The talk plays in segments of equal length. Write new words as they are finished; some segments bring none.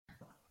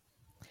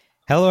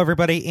Hello,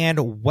 everybody,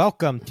 and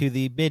welcome to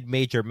the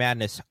Mid-Major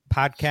Madness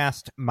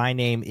podcast. My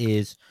name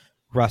is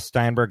Russ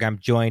Steinberg. I'm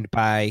joined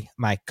by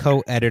my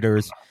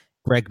co-editors,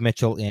 Greg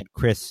Mitchell and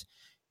Chris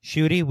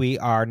Schutte. We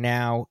are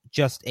now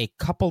just a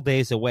couple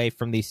days away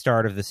from the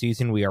start of the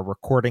season. We are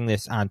recording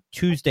this on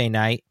Tuesday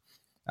night.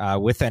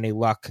 With any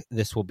luck,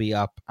 this will be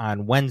up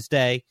on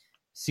Wednesday.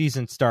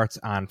 Season starts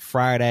on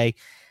Friday.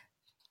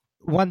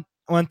 One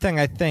thing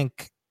I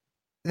think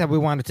that we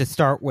wanted to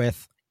start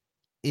with,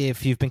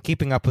 if you've been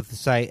keeping up with the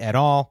site at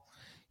all,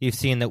 you've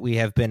seen that we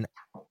have been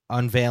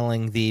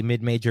unveiling the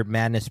Mid-Major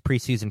Madness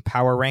preseason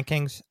power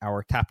rankings,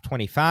 our top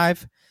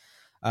 25.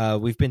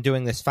 We've been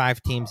doing this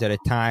 5 teams at a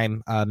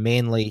time,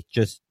 mainly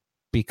just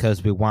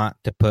because we want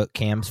to put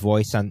Cam's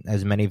voice on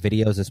as many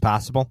videos as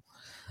possible,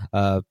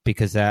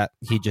 because that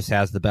he just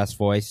has the best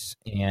voice,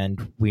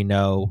 and we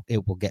know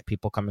it will get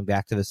people coming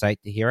back to the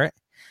site to hear it.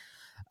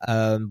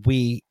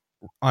 We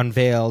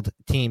unveiled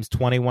teams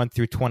 21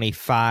 through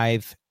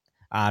 25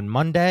 on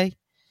Monday,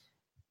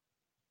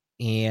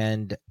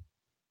 and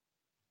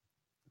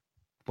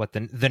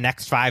the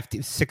next 5,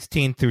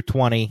 16 through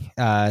 20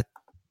 on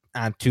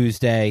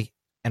Tuesday,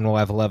 and we'll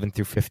have 11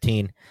 through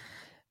 15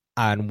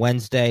 on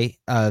Wednesday.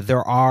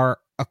 There are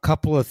a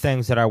couple of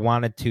things that I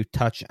wanted to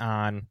touch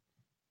on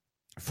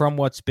from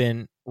what's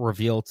been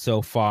revealed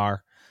so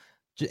far,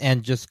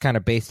 and just kind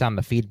of based on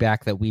the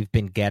feedback that we've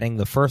been getting.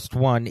 The first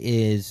one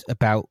is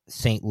about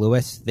St.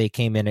 Louis. They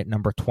came in at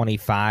number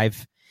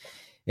 25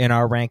 in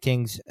our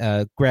rankings.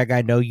 Greg,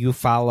 I know you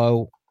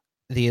follow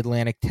the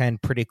Atlantic 10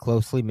 pretty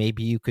closely.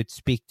 Maybe you could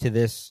speak to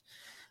this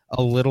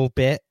a little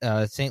bit.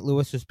 St.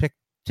 Louis was picked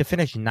to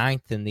finish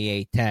 9th in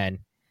the A10,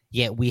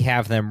 yet we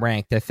have them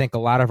ranked. I think a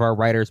lot of our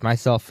writers,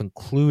 myself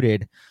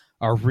included,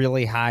 are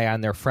really high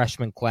on their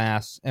freshman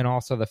class, and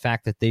also the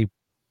fact that they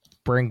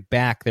bring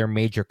back their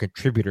major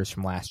contributors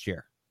from last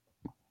year.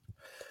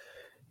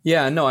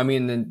 Yeah, no, I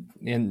mean,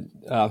 and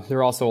there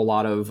are also a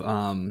lot of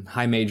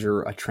high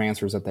major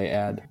transfers that they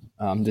add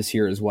this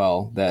year as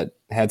well that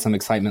had some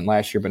excitement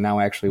last year, but now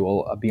actually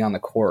will be on the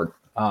court.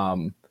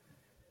 I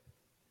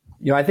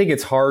think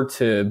it's hard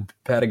to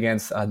bet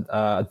against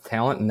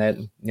talent, and that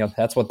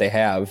that's what they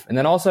have. And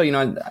then also,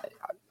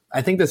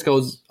 I think this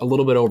goes a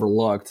little bit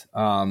overlooked.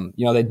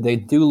 They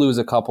do lose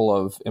a couple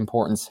of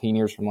important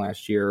seniors from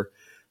last year,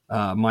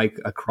 Mike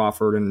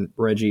Crawford and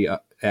Reggie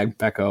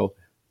Agbeko,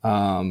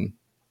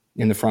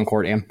 in the front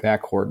court and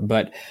back court,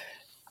 but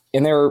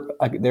in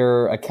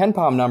their Ken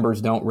Pom numbers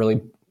don't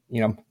really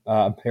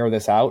pair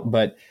this out.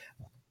 But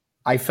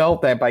I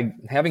felt that by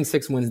having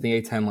 6 wins in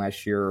the A10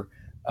 last year,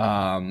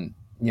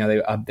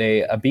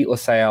 they beat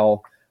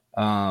LaSalle,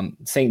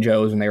 St.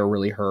 Joe's, and they were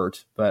really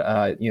hurt. But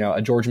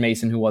a George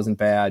Mason who wasn't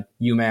bad,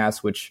 UMass,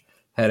 which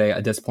had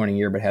a disappointing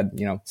year but had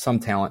some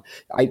talent.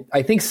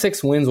 I think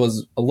 6 wins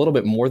was a little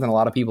bit more than a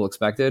lot of people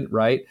expected,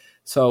 right?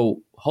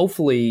 So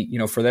hopefully,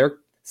 for their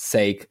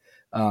sake,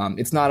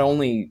 it's not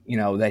only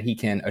that he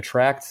can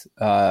attract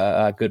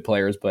good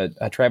players, but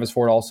Travis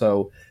Ford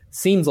also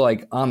seems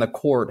like on the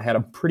court had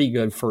a pretty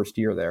good first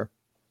year there.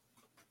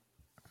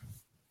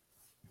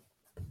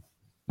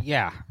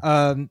 Yeah,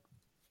 and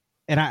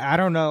I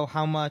don't know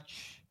how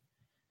much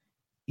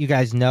you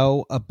guys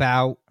know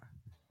about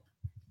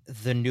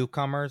the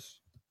newcomers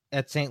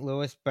at St.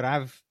 Louis, but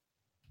I've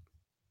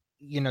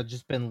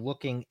just been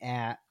looking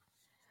at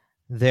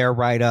their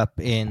write-up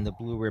in the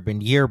Blue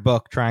Ribbon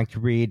Yearbook, trying to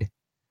read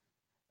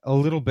a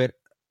little bit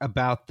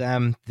about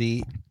them.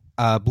 The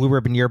Blue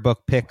Ribbon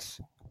Yearbook picks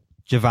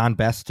Javon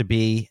Best to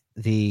be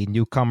the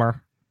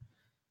newcomer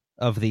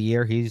of the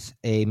year. He's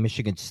a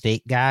Michigan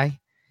State guy.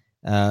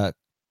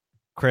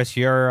 Chris,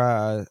 you're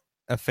a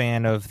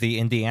fan of the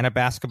Indiana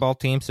basketball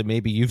team, so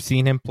maybe you've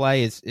seen him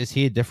play. Is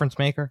he a difference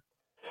maker?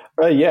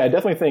 Yeah, I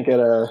definitely think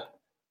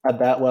at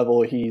that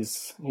level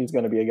he's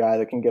going to be a guy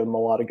that can give him a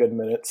lot of good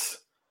minutes.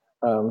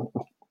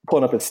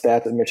 Pulling up his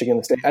stats at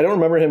Michigan State, I don't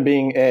remember him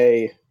being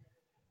a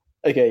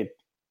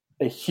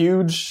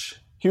huge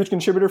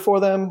contributor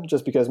for them,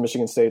 just because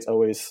Michigan State's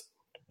always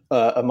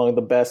among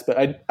the best.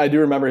 But I do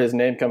remember his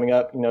name coming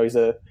up. He's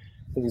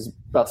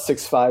about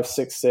 6'5",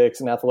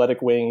 6'6", an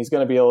athletic wing. He's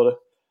going to be able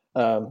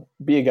to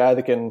be a guy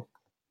that can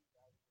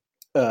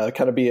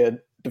kind of be a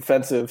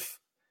defensive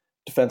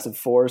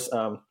force.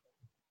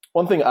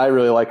 One thing I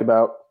really like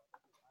about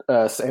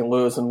St.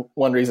 Louis, and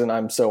one reason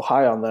I'm so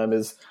high on them,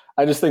 is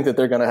I just think that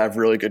they're going to have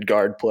really good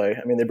guard play.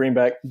 I mean, they bring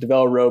back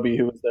DeVell Roby,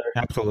 who was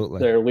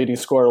their leading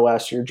scorer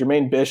last year.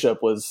 Jermaine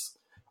Bishop was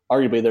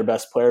arguably their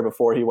best player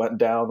before he went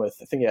down with,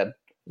 I think he had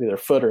either a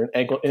foot or an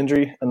ankle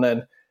injury. And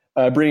then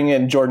bringing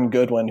in Jordan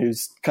Goodwin,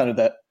 who's kind of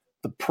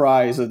the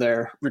prize of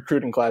their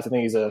recruiting class. I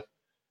think he's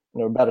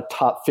about a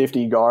top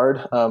 50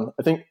 guard. I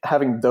think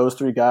having those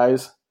 3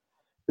 guys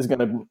is going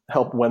to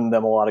help win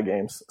them a lot of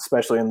games,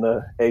 especially in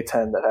the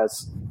A10 that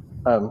has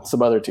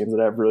some other teams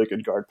that have really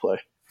good guard play.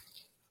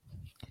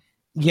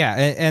 Yeah,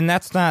 and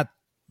that's not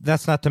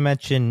to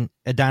mention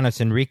Adonis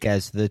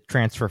Enriquez, the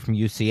transfer from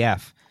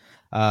UCF.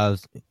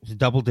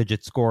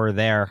 Double-digit scorer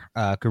there,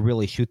 could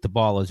really shoot the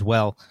ball as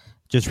well.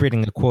 Just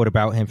reading a quote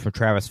about him from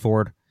Travis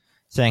Ford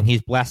saying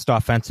he's blessed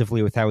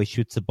offensively with how he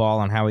shoots the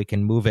ball and how he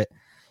can move it.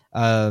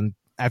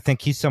 I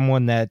think he's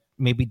someone that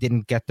maybe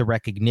didn't get the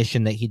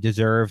recognition that he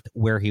deserved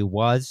where he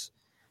was.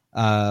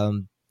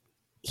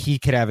 He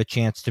could have a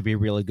chance to be a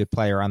really good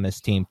player on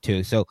this team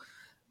too. So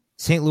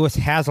St. Louis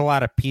has a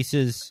lot of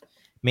pieces.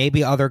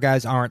 Maybe other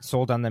guys aren't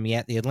sold on them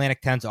yet. The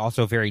Atlantic 10's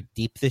also very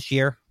deep this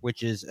year,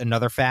 which is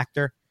another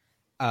factor.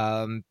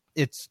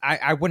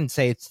 I wouldn't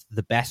say it's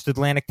the best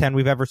Atlantic 10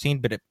 we've ever seen,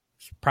 but it's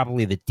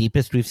probably the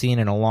deepest we've seen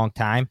in a long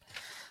time.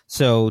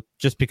 So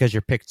just because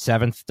you're picked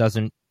 7th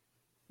doesn't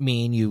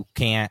mean you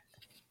can't,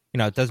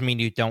 it doesn't mean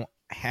you don't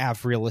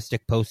have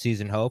realistic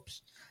postseason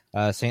hopes.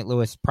 St.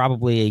 Louis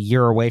probably a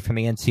year away from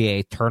the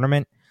NCAA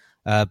tournament,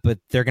 but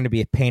they're going to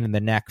be a pain in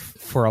the neck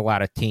for a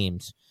lot of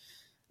teams.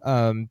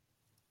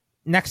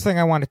 Next thing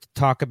I wanted to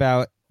talk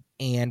about,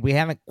 and we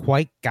haven't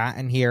quite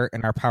gotten here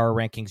in our power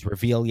rankings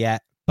reveal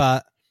yet,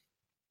 but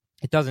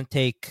it doesn't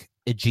take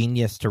a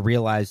genius to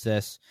realize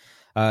this.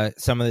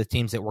 Some of the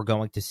teams that we're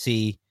going to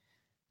see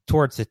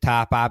towards the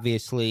top,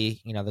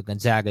 obviously, the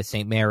Gonzaga,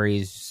 St.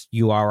 Mary's,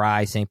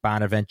 URI, St.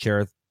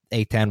 Bonaventure,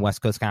 A-10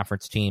 West Coast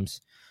Conference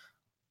teams,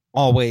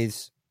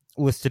 always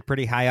listed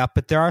pretty high up,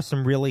 but there are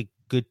some really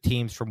good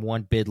teams from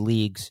one bid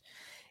leagues.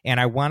 And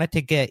I wanted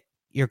to get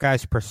your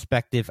guys'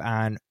 perspective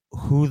on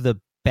who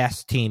the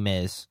best team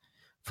is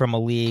from a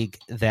league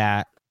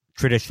that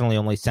traditionally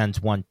only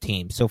sends one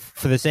team. So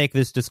for the sake of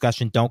this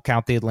discussion, don't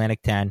count the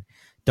Atlantic 10,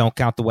 don't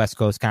count the West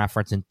Coast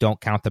Conference, and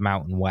don't count the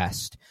Mountain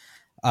West.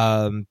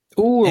 Are we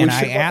sure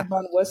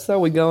Mountain West,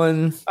 though?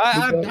 I'm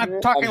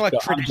talking like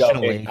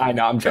traditionally. I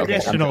know, I'm joking.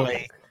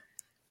 Traditionally.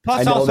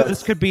 Plus, also,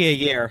 this could be a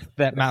year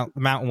that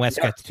Mountain West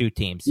gets 2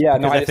 teams. Yeah,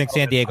 I think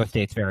San Diego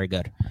State's very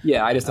good.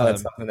 Yeah, I just know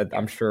that's something that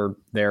I'm sure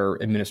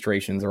their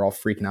administrations are all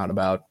freaking out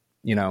about,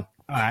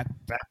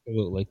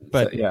 Absolutely.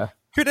 But so,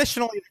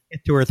 traditionally,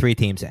 2 or 3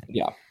 teams in.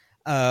 Yeah.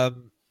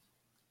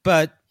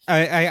 But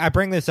I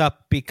bring this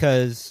up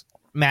because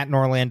Matt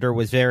Norlander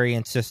was very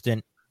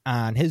insistent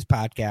on his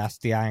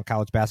podcast, the Eye on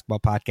College Basketball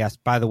Podcast.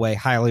 By the way,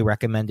 highly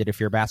recommended if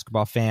you're a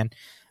basketball fan.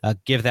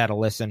 Give that a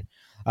listen.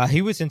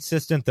 He was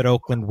insistent that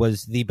Oakland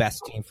was the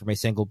best team from a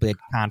single bid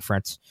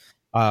conference.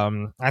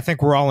 I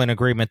think we're all in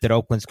agreement that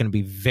Oakland's going to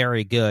be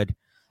very good.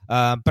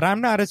 But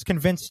I'm not as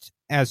convinced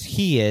as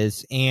he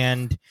is.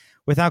 And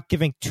without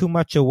giving too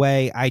much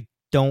away, I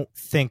don't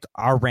think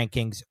our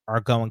rankings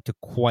are going to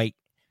quite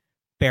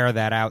bear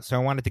that out. So I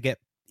wanted to get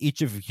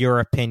each of your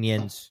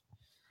opinions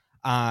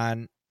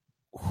on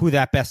who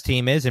that best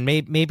team is. And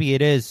maybe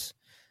it is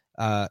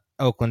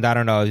Oakland. I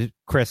don't know.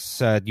 Chris,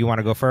 do you want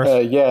to go first?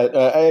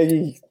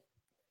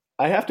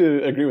 I have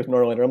to agree with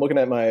Norlander. I'm looking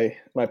at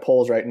my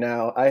polls right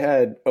now. I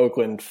had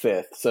Oakland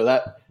 5th. So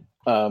that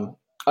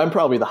I'm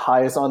probably the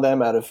highest on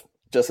them out of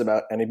just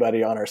about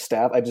anybody on our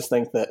staff. I just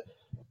think that,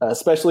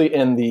 especially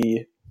in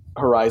the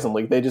Horizon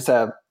League, they just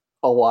have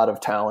a lot of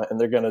talent, and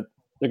they're gonna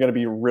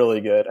be really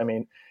good. I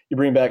mean, you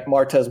bring back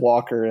Martez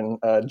Walker and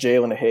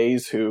Jalen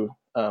Hayes, who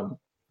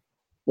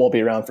won't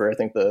be around for I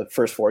think the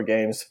first 4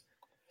 games,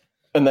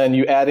 and then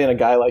you add in a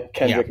guy like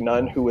Kendrick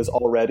Nunn, who was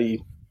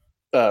already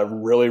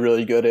really,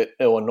 really good at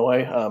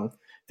Illinois. I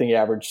think he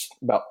averaged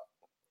about,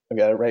 I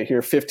got it right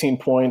here, 15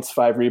 points,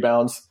 5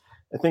 rebounds.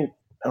 I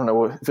don't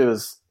know if it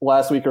was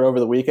last week or over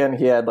the weekend,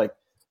 he had like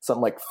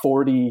something like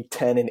 40,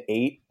 10, and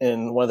 8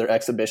 in one of their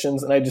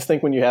exhibitions. And I just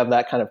think when you have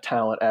that kind of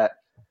talent at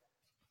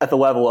the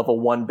level of a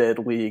one bid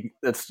league,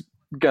 it's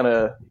going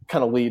to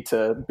kind of lead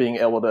to being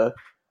able to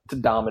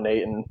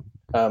dominate and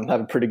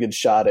have a pretty good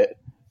shot at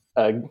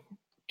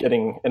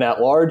getting an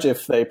at-large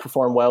if they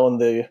perform well in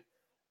the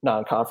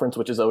non-conference,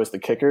 which is always the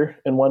kicker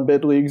in one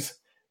bid leagues.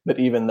 But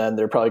even then,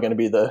 they're probably going to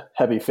be the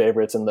heavy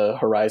favorites in the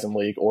Horizon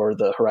League or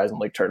the Horizon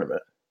League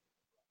tournament.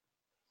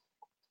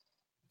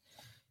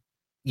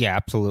 Yeah,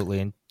 absolutely.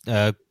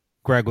 And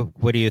Greg,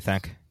 what do you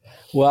think?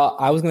 Well,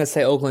 I was going to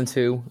say Oakland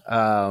too.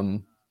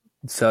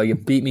 So you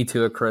beat me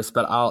to it, Chris.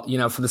 But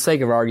I'll, for the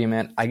sake of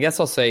argument, I guess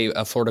I'll say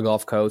Florida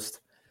Gulf Coast.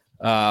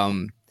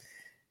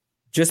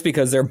 Just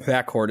because their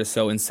backcourt is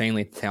so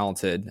insanely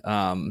talented.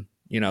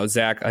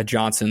 Zach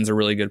Johnson's a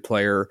really good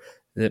player.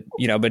 But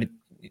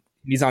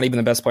he's not even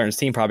the best player on his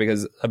team, probably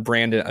because a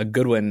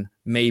Goodwin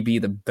may be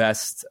the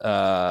best,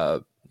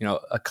 a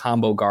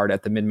combo guard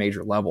at the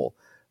mid-major level.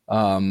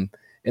 And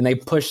they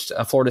pushed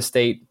Florida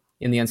State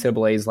in the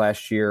NCAAs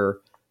last year.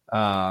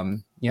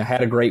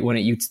 Had a great win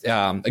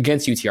at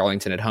against UT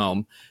Arlington at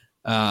home.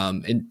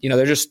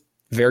 They're just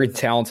very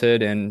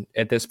talented, and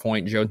at this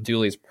point, Joe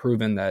Dooley has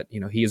proven that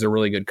he is a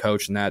really good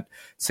coach, and that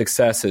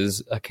success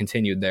is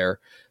continued there.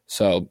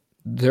 So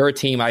they're a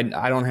team. I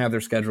don't have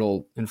their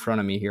schedule in front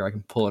of me here. I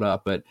can pull it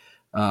up, but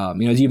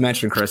as you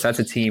mentioned, Chris, that's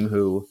a team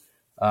who,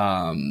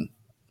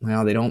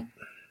 they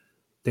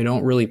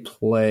don't really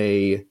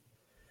play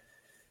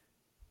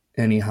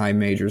any high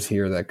majors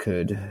here that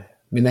could. I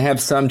mean, they have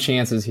some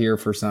chances here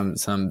for some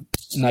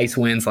nice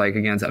wins, like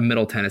against a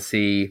Middle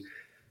Tennessee,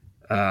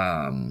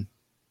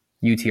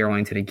 UT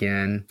Arlington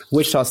again,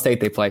 Wichita State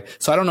they play.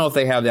 So I don't know if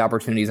they have the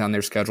opportunities on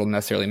their schedule to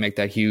necessarily make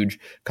that huge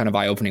kind of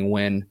eye-opening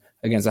win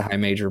against a high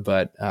major.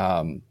 But,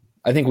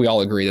 I think we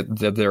all agree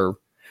that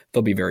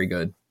they'll be very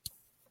good.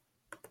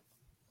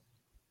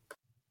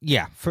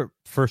 Yeah, for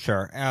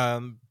sure.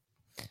 All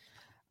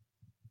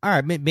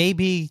right,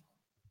 maybe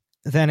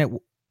then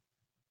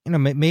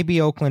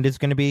maybe Oakland is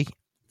going to be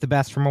the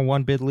best from a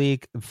one bid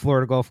league.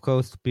 Florida Gulf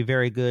Coast will be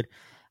very good.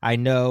 I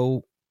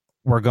know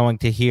we're going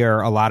to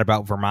hear a lot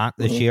about Vermont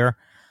this year.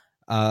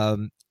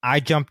 I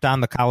jumped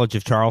on the College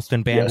of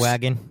Charleston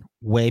bandwagon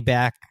way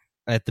back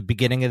at the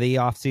beginning of the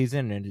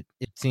offseason, and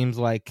it seems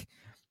like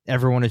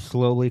everyone is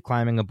slowly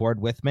climbing aboard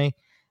with me.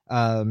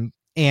 And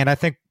I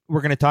think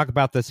we're going to talk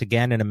about this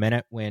again in a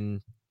minute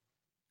when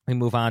we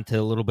move on to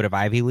a little bit of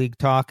Ivy League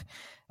talk.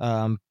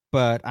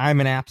 But I'm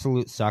an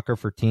absolute sucker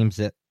for teams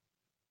that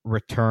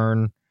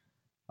return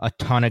a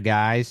ton of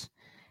guys,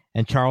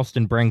 and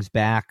Charleston brings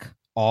back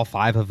all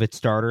 5 of its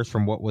starters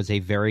from what was a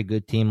very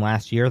good team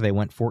last year. They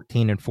went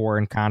 14-4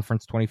 in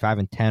conference,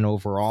 25-10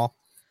 overall.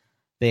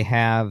 They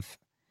have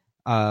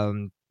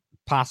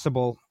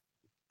possible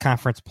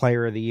conference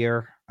player of the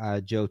year,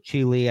 Joe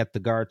Chile at the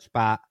guard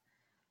spot,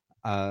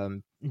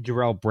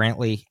 Jarrell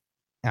Brantley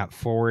at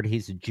forward.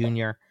 He's a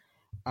junior.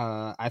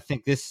 I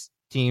think this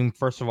team,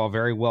 first of all,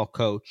 very well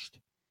coached.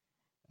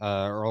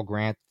 Earl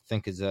Grant, I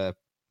think, is a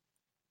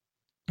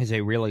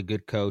really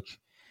good coach.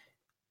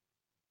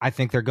 I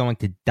think they're going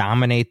to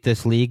dominate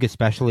this league,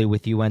 especially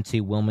with UNC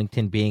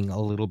Wilmington being a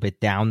little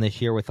bit down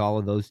this year with all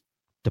of those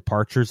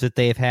departures that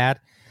they've had.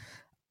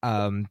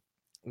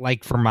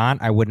 Like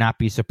Vermont, I would not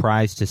be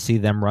surprised to see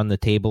them run the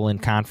table in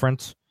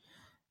conference.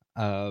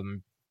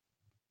 And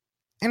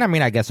I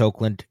mean, I guess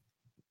Oakland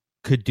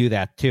could do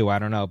that too. I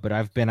don't know, but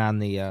I've been on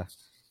the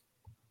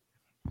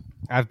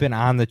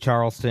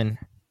Charleston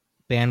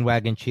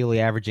bandwagon.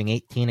 Chile averaging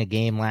 18 a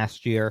game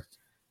last year,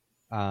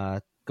 go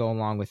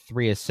along with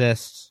 3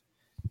 assists.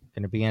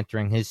 Going to be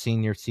entering his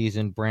senior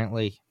season.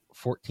 Brantley,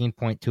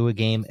 14.2 a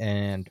game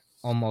and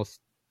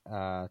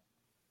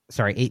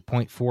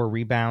 8.4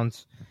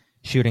 rebounds,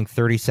 shooting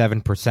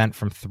 37%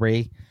 from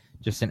 3.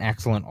 Just an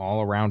excellent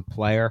all-around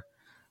player.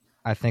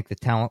 I think the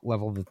talent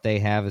level that they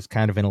have is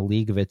kind of in a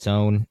league of its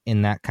own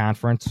in that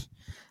conference.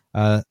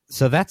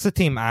 So that's the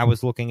team I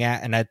was looking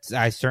at, and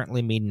I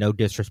certainly mean no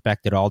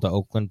disrespect at all to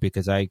Oakland,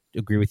 because I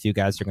agree with you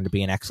guys. They're going to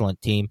be an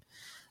excellent team.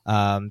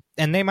 And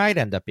they might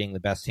end up being the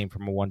best team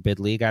from a one-bid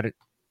league. I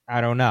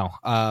don't know.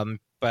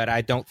 But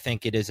I don't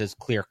think it is as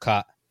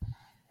clear-cut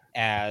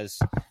as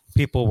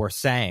people were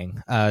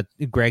saying.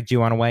 Greg, do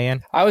you want to weigh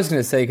in? I was going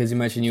to say, because you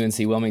mentioned UNC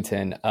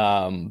Wilmington,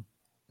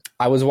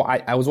 I was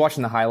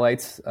watching the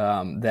highlights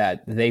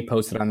that they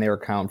posted on their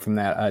account from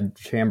that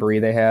jamboree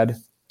they had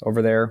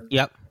over there.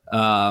 Yep.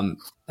 And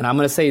I'm going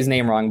to say his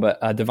name wrong, but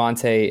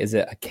Devontae, is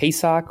it a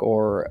K-Sock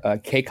or a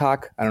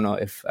K-Cock? I don't know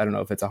if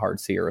it's a hard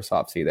C or a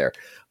soft C there,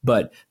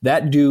 but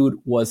that dude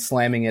was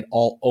slamming it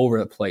all over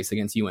the place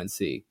against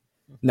UNC.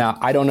 Now,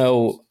 I don't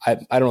know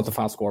what the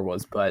final score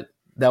was, but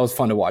that was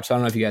fun to watch. I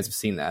don't know if you guys have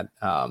seen that.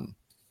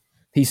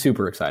 He's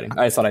super exciting.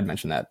 I just thought I'd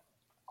mention that.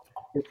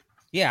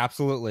 Yeah,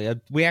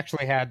 absolutely. We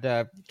actually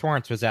had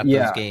Torrance was at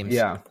those games.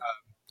 Yeah.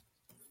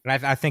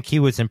 And I think he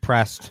was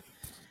impressed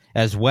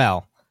as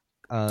well.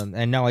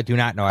 And no, I do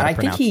not know how to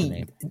pronounce the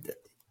name.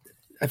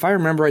 If I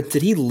remember right,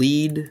 did he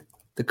lead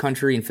the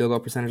country in field goal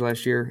percentage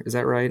last year? Is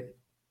that right?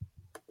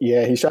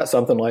 Yeah, he shot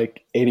something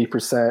like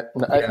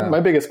 80%.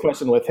 My biggest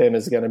question with him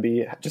is going to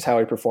be just how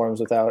he performs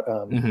without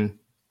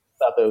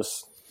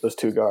those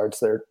 2 guards.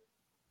 They're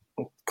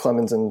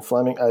Clemens and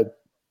Fleming.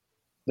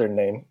 Their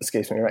name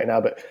escapes me right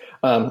now, but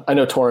I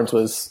know Torrance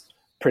was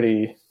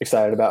pretty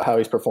excited about how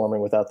he's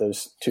performing without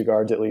those 2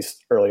 guards, at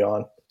least early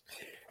on.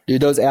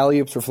 Dude, those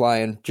alley-oops were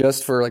flying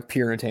just for like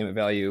pure entertainment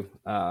value.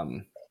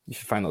 You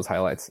should find those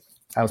highlights.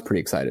 I was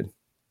pretty excited.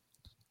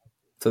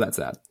 So that's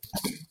that.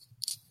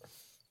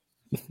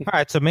 All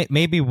right, so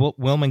maybe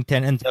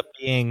Wilmington ends up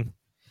being.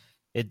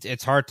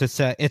 It's hard to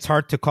say. It's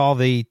hard to call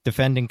the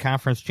defending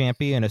conference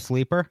champion a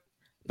sleeper,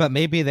 but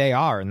maybe they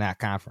are in that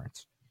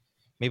conference.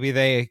 Maybe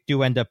they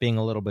do end up being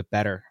a little bit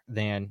better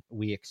than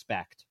we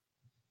expect.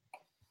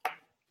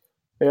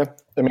 Yeah,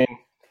 I mean,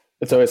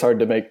 it's always hard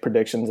to make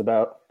predictions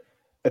about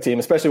a team,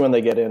 especially when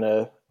they get in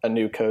a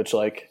new coach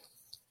like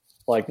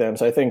them.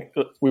 So I think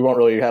we won't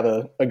really have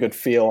a good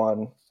feel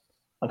on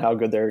how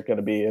good they're going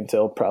to be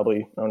until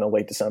probably, I don't know,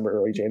 late December,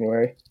 early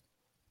January.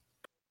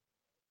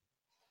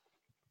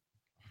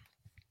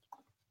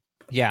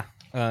 Yeah,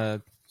 I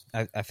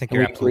think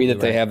you're agree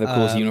that they have the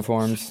coolest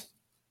uniforms.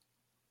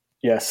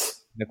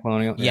 Yes, the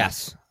Colonial.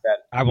 Yes,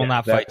 I will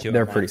not fight you.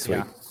 They're pretty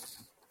sweet.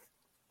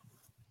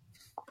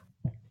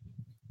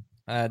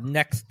 Yeah.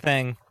 Next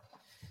thing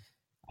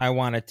I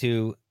wanted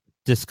to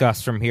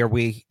discuss from here,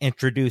 we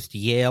introduced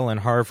Yale and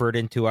Harvard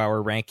into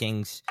our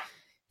rankings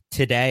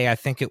today. I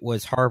think it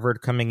was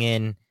Harvard coming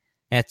in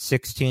at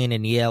 16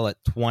 and Yale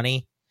at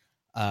 20.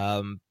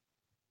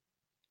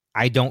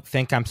 I don't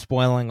think I'm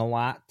spoiling a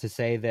lot to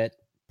say that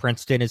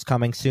Princeton is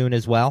coming soon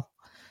as well.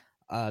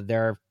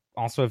 They're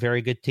also a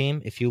very good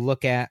team. If you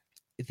look at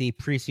the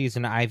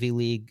preseason Ivy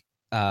League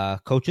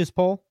coaches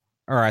poll,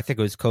 or I think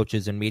it was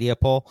coaches and media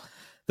poll,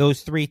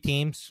 those 3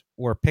 teams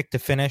were picked to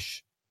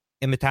finish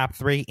in the top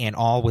 3 and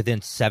all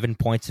within 7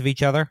 points of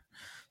each other.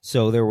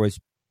 So there was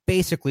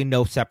basically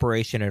no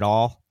separation at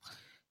all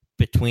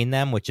between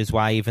them, which is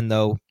why even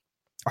though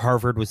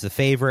Harvard was the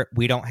favorite,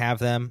 we don't have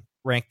them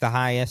ranked the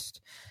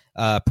highest.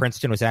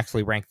 Princeton was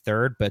actually ranked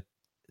 3rd, but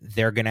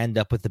they're going to end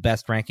up with the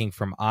best ranking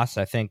from us.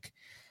 I think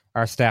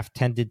our staff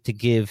tended to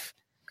give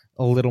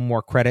a little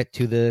more credit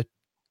to the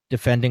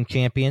defending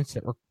champions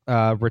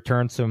that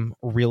returned some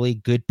really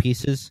good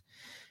pieces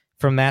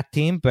from that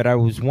team. But I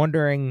was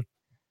wondering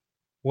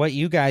what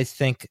you guys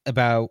think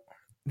about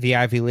the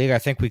Ivy League. I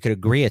think we could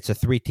agree it's a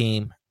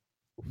 3-team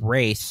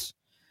race.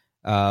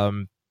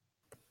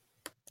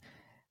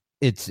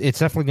 It's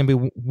definitely going to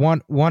be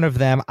one of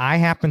them. I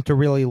happen to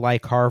really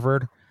like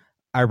Harvard.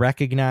 I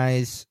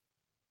recognize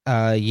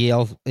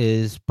Yale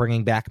is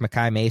bringing back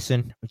Makai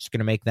Mason, which is going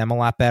to make them a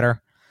lot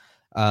better.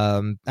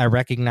 I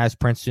recognize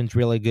Princeton's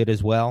really good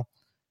as well,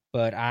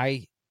 but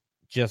I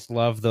just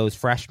love those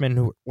freshmen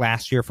who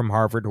last year from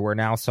Harvard who are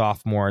now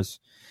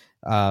sophomores.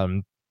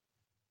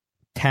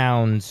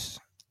 Towns,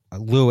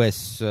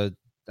 Lewis, I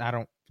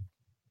don't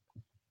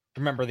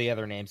remember the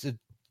other names.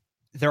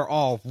 They're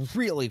all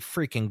really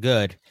freaking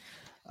good.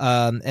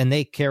 And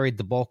they carried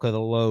the bulk of the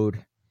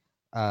load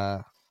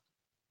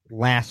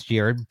last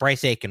year.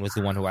 Bryce Aiken was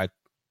the one who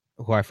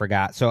I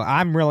forgot. So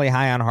I'm really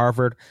high on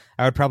Harvard.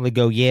 I would probably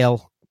go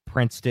Yale,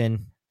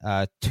 Princeton,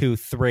 2,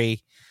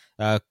 3.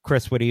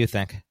 Chris, what do you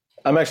think?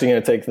 I'm actually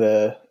going to take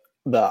the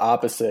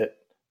opposite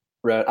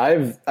route.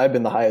 I've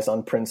been the highest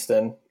on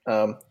Princeton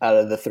out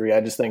of the 3.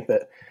 I just think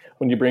that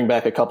when you bring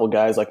back a couple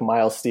guys like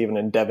Miles Steven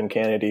and Devin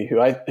Kennedy,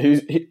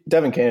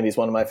 Devin Kennedy is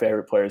one of my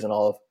favorite players in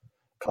all of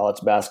college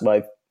basketball.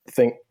 I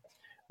think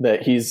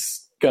that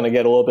he's going to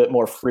get a little bit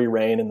more free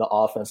reign in the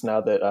offense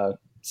now that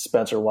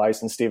Spencer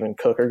Weiss and Stephen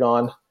Cook are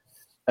gone.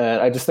 And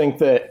I just think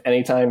that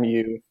anytime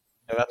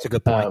that's a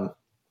good point.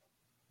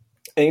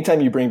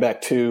 Anytime you bring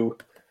back two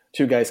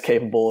guys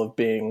capable of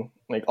being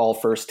like all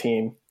first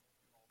team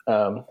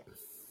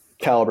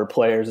caliber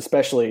players,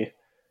 especially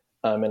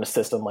in a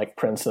system like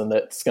Princeton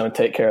that's going to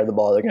take care of the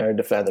ball, they're going to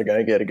defend, they're going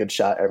to get a good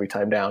shot every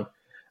time down.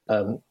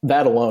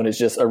 That alone is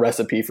just a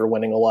recipe for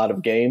winning a lot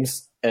of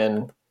games.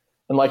 And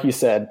like you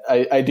said,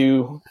 I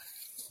do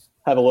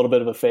have a little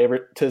bit of a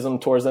favoritism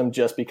towards them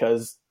just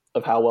because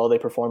of how well they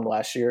performed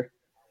last year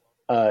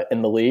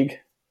in the league.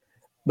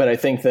 But I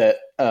think that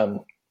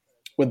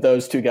with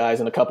those 2 guys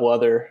and a couple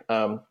other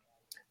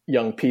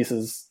young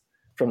pieces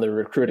from the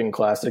recruiting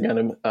class, they're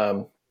going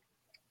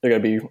to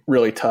be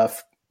really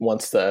tough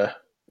once the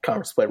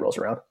conference play rolls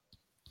around.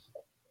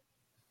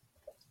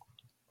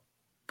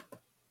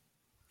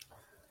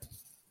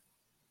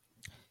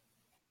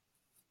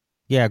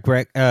 Yeah,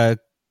 Greg, what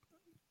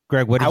did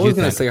you think? I was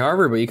going to say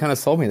Harvard, but you kind of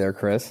sold me there,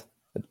 Chris.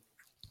 That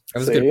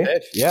was a good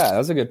pitch. Yeah, that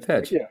was a good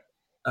pitch.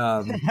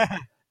 Yeah,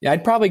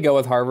 I'd probably go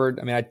with Harvard.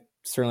 I mean, I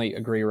certainly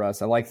agree,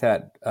 Russ. I like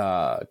that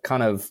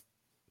kind of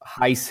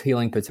high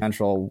ceiling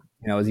potential,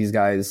 as these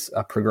guys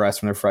progress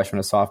from their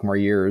freshman to sophomore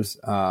years,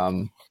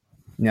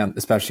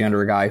 especially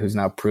under a guy who's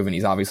now proven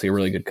he's obviously a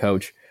really good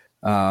coach.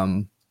 So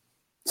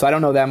I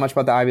don't know that much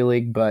about the Ivy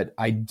League, but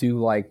I do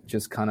like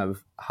just kind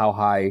of how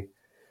high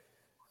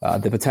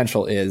the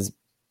potential is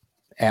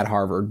at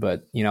Harvard.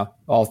 But,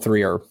 all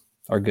 3 are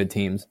good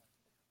teams.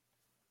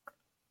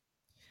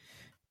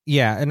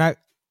 Yeah, and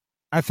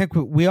I think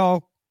we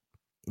all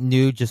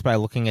knew just by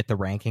looking at the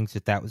rankings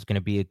that was going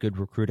to be a good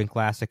recruiting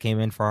class that came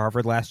in for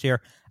Harvard last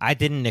year. I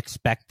didn't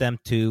expect them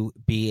to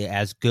be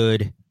as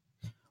good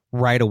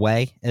right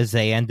away as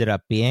they ended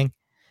up being.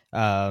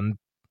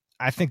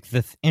 I think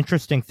the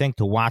interesting thing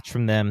to watch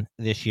from them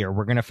this year,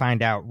 we're going to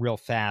find out real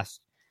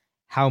fast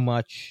how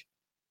much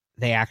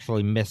they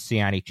actually miss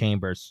Siani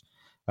Chambers.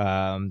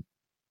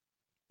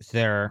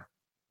 Their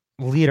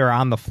leader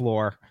on the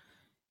floor,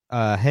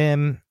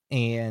 him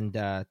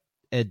and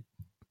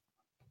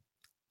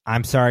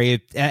I'm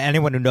sorry,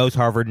 anyone who knows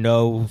Harvard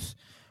knows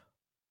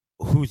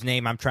whose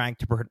name I'm trying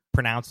to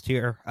pronounce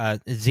here.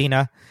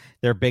 Zena,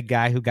 their big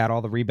guy who got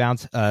all the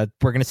rebounds. We're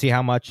going to see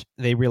how much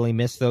they really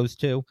miss those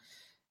 2.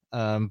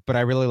 But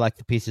I really like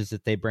the pieces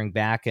that they bring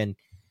back. And,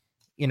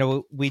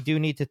 we do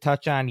need to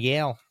touch on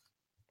Yale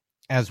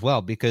as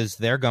well, because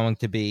they're going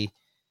to be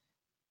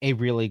a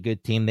really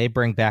good team. They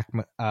bring back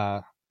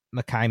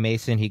Makai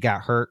Mason. He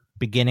got hurt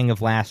beginning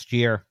of last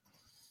year,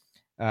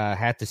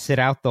 had to sit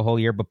out the whole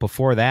year. But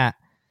before that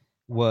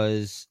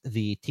was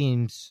the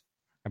team's,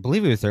 I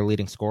believe he was their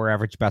leading scorer,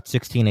 averaged about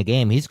 16 a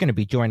game. He's going to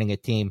be joining a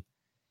team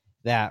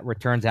that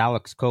returns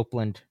Alex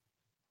Copeland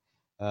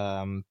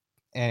and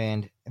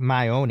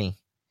Oni.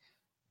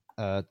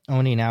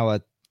 Oni, now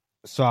a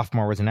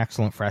sophomore, was an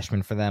excellent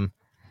freshman for them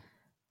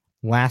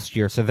last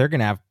year, so they're going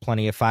to have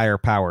plenty of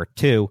firepower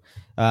too.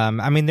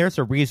 There's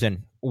a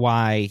reason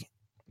why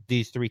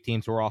these 3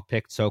 teams were all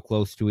picked so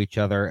close to each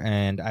other,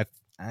 and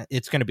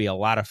it's going to be a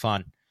lot of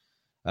fun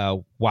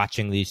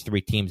watching these 3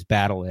 teams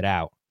battle it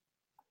out.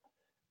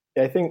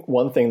 I think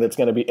one thing that's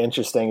going to be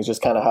interesting is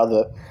just kind of how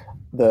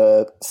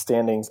the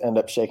standings end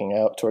up shaking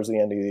out towards the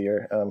end of the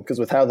year. Because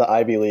with how the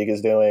Ivy League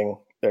is doing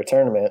their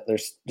tournament, they're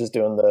just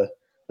doing the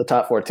the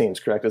top 4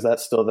 teams, correct? Is that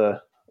still the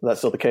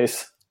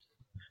case?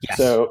 Yes,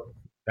 so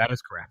that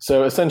is correct.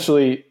 So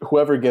essentially,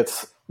 whoever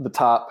gets the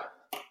top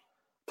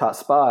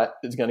spot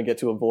is going to get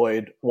to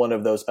avoid one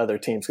of those other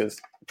teams, because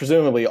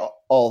presumably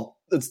all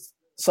it's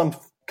some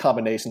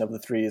combination of the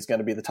 3 is going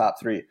to be the top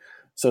 3.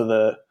 So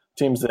the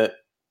teams that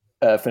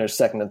finish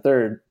second and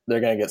third, they're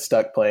going to get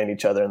stuck playing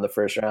each other in the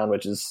first round,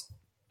 which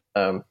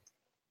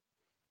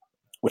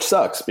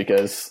sucks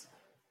because,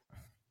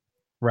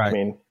 right. I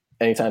mean,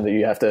 anytime that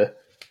you have to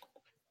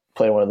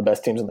play one of the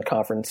best teams in the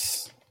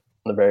conference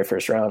in the very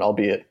first round,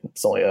 albeit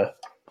it's only a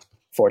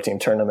 4-team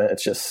tournament, it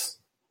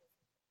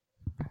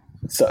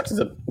sucks.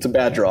 It's a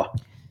bad draw.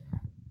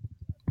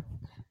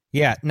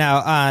 Yeah. Now,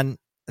 on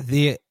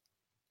the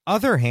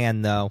other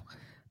hand, though,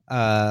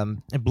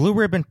 Blue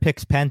Ribbon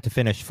picks Penn to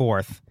finish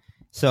 4th.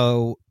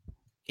 So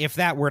if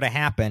that were to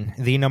happen,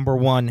 the number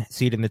 1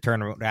 seed in the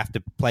tournament would have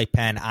to play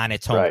Penn on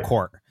its home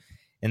court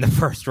in the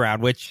first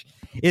round, which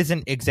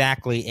isn't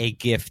exactly a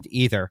gift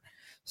either.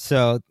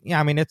 So, yeah,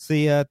 I mean, it's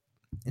the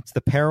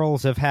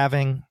perils of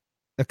having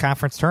a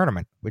conference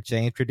tournament, which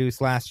they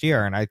introduced last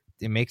year, and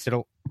it makes it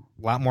a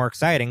lot more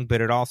exciting,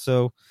 but it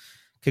also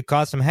could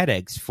cause some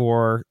headaches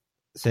for,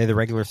 say, the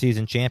regular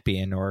season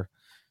champion or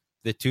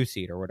the 2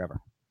 seed or whatever.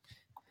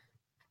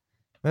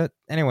 But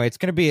anyway, it's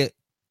going to be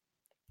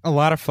a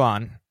lot of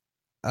fun.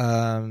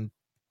 And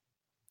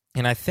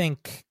I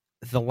think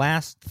the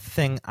last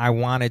thing I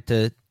wanted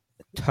to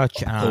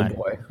touch on.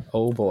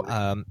 Oh boy.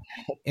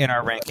 In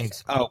our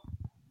rankings. Oh,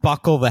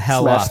 buckle the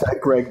hell Smash up. Smash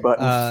that Greg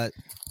button.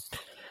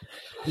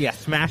 Yeah,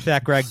 smash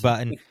that Greg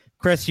button.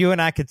 Chris, you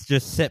and I could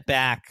just sit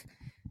back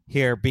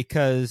here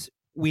because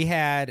we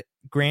had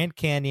Grand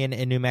Canyon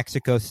and New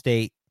Mexico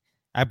State.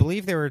 I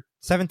believe they were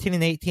 17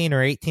 and 18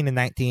 or 18 and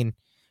 19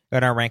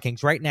 in our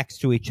rankings, right next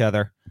to each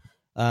other.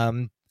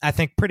 I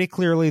think pretty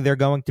clearly they're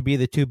going to be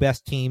the 2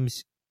 best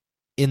teams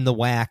in the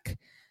WAC.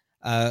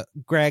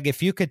 Greg,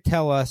 if you could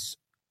tell us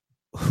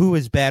who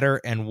is better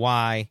and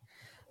why,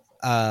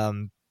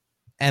 and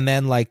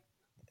then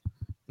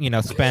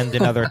spend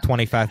another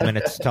 25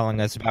 minutes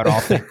telling us about all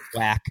things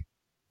WAC,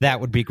 that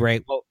would be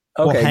great.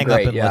 We'll hang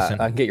great. up and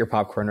listen. Get your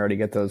popcorn ready,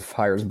 get those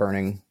fires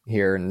burning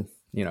here, and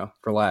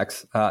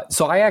relax.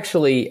 So I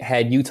actually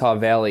had Utah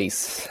Valley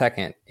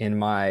second in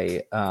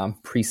my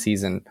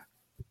preseason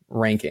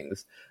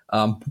rankings.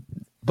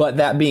 But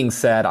that being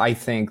said, I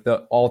think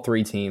that all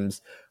 3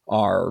 teams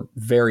are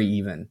very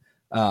even.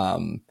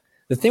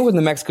 The thing with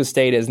New Mexico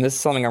State is, and this is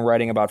something I'm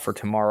writing about for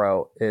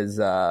tomorrow, is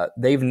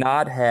they've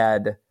not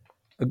had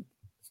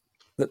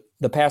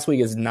the past week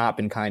has not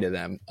been kind to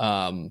them.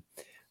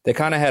 They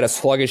kind of had a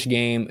sluggish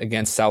game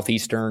against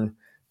Southeastern,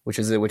 which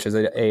is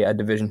a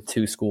Division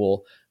II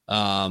school.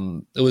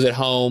 It was at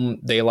home.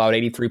 They allowed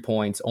 83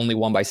 points, only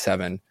won by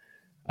 7.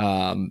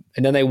 And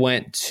then they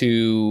went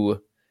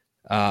to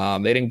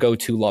they didn't go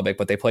to Lubbock,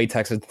 but they played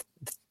Texas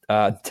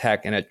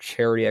Tech in a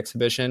charity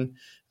exhibition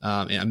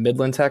in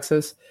Midland,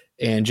 Texas,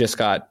 and just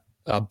got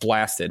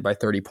blasted by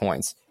 30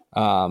 points.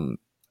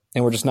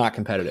 And we're just not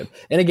competitive.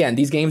 And again,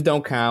 these games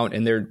don't count.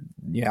 And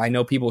I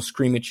know people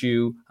scream at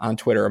you on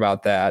Twitter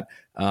about that,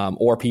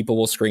 or people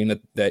will scream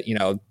that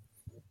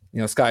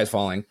sky is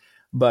falling.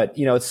 But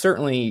it's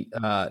certainly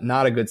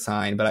not a good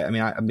sign. But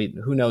I mean,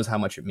 who knows how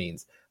much it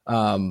means?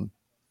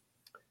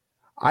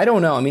 I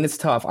don't know. I mean, it's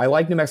tough. I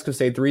like New Mexico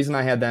State. The reason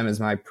I had them as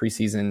my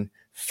preseason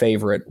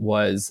favorite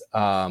was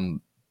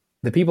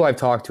the people I've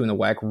talked to in the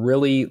WAC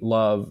really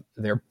love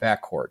their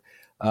backcourt.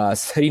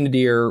 Seti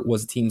Nadir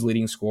was the team's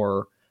leading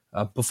scorer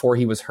before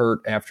he was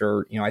hurt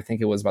after, I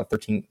think it was about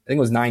 13, I think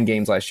it was 9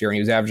 games last year, and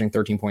he was averaging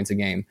 13 points a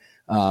game.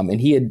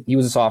 And he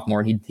was a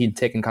sophomore, and he'd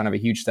taken kind of a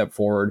huge step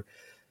forward.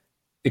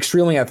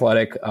 Extremely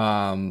athletic.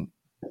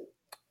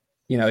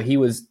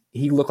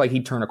 He looked like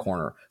he'd turn a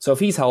corner. So if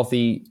he's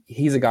healthy,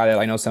 he's a guy that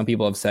I know some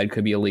people have said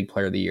could be a league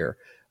player of the year.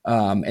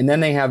 And then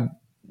they have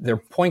their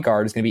point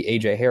guard is going to be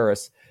AJ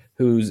Harris,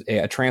 who's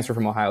a transfer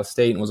from Ohio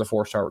State and was a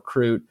 4-star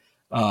recruit.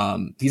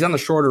 He's on the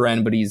shorter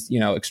end, but he's,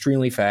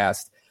 extremely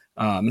fast,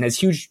 and has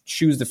huge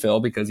shoes to fill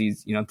because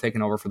he's,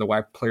 taken over for the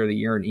WAC player of the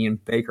year and Ian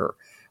Baker.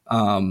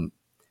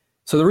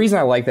 So the reason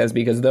I like that is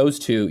because those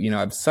two,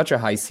 have such a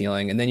high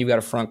ceiling. And then you've got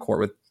a front court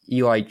with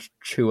Eli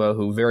Chua,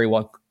 who very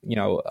well,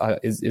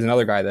 is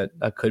another guy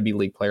that could be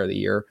league player of the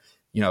year,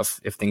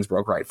 if things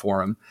broke right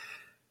for him.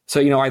 So,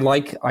 I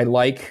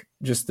like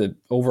just the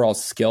overall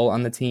skill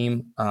on the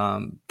team.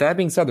 That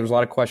being said, there's a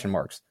lot of question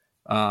marks.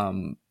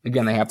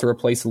 Again, they have to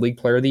replace the league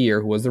player of the year,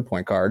 who was their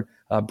point guard,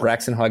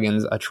 Braxton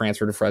Huggins, a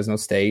transfer to Fresno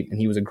State, and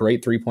he was a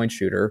great 3-point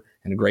shooter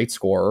and a great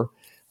scorer.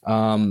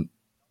 And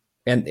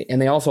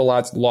they also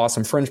lost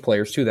some fringe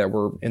players too that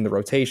were in the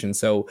rotation.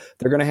 So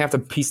they're going to have to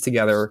piece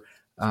together,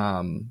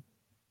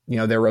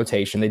 their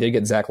rotation. They did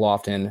get Zach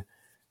Lofton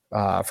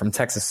from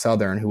Texas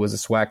Southern, who was a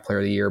SWAC player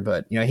of the year,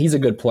 but he's a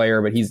good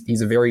player, but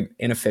he's a very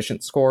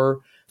inefficient scorer.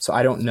 So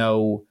I don't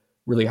know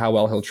really how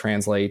well he'll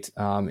translate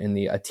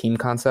in a team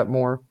concept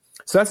more.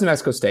 So that's New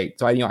Mexico State.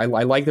 So I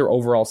like their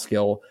overall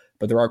skill,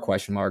 but there are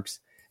question marks.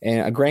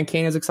 And Grand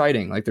Canyon is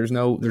exciting. Like there's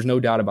no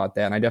doubt about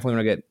that. And I definitely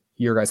want to get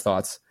your guys'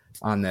 thoughts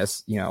on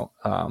this.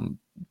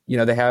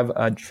 They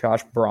have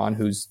Josh Braun,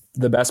 who's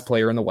the best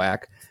player in the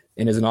WAC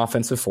and is an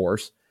offensive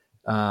force.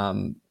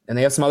 And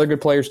they have some other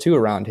good players too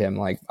around him,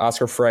 like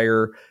Oscar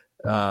Freyer.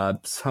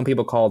 Some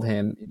people called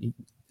him,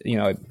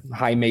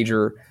 high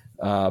major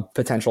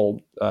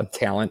potential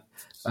talent.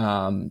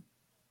 And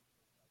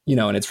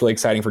it's really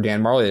exciting for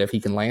Dan Marley that if he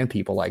can land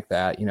people like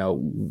that,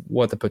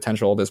 what the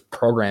potential of this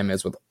program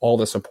is with all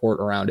the support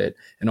around it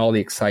and all the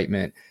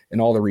excitement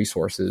and all the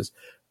resources.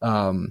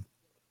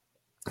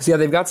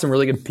 They've got some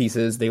really good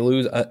pieces. They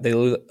lose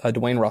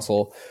Dwayne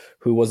Russell,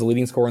 who was the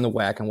leading scorer in the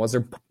WAC and was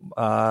their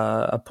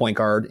a point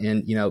guard,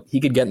 and he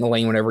could get in the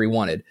lane whenever he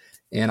wanted.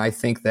 And I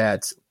think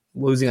that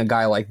losing a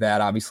guy like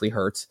that obviously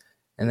hurts.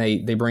 And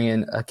they bring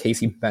in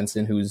Casey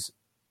Benson, who's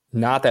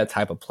not that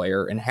type of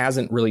player and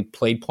hasn't really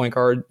played point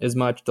guard as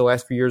much the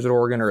last few years at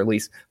Oregon, or at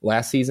least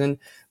last season,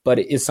 but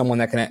is someone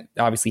that can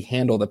obviously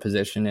handle the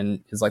position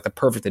and is like the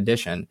perfect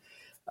addition.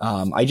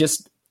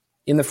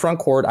 In the front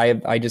court, I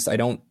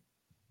don't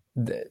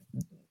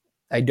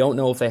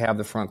know if they have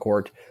the front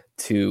court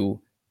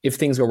to, if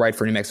things go right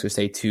for New Mexico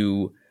State,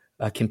 to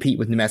compete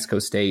with New Mexico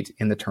State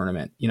in the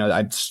tournament.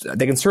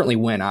 They can certainly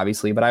win,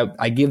 obviously, but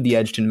I give the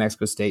edge to New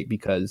Mexico State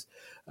because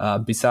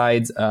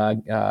besides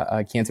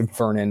Canton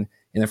Vernon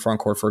in the front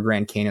court for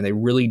Grand Canyon, they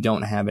really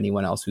don't have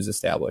anyone else who's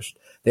established.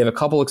 They have a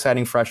couple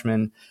exciting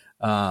freshmen,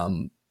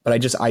 but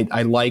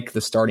I like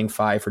the starting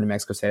five for New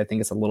Mexico State. I think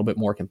it's a little bit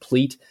more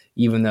complete,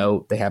 even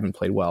though they haven't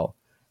played well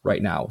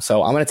right now.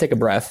 So I'm going to take a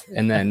breath,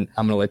 and then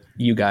I'm going to let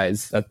you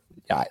guys.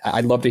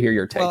 I'd love to hear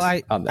your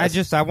takes on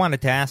this. I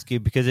wanted to ask you,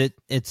 because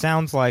it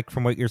sounds like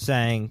from what you're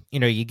saying,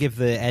 you give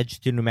the edge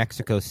to New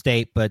Mexico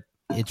State, but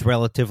it's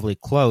relatively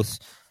close.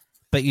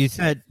 But you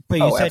said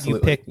you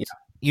picked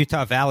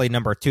Utah Valley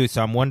number 2,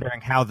 so I'm wondering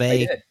how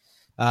they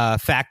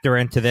factor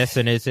into this,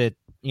 and is it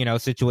a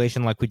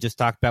situation like we just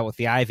talked about with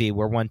the Ivy,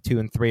 where 1, 2,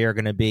 and 3 are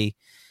going to be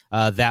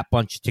that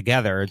bunch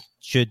together?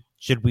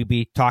 Should we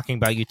be talking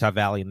about Utah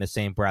Valley in the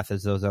same breath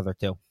as those other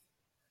two?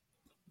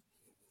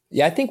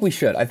 Yeah, I think we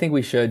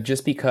should,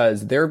 just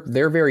because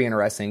they're very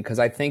interesting, because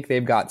I think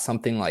they've got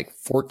something like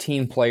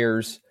 14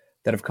 players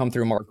that have come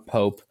through Mark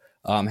Pope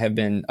have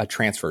been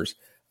transfers.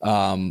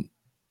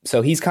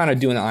 So he's kind of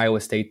doing the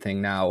Iowa State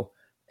thing now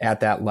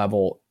at that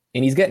level.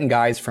 And he's getting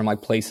guys from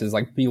like places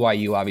like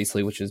BYU,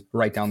 obviously, which is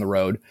right down the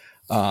road,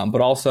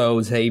 but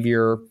also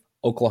Xavier,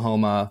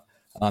 Oklahoma,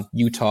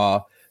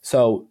 Utah.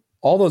 So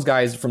all those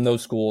guys from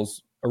those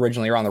schools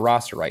originally are on the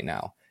roster right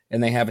now.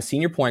 And they have a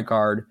senior point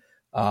guard.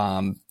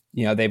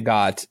 They've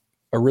got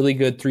a really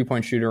good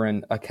three-point shooter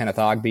in Kenneth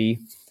Ogby.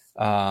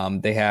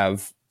 They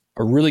have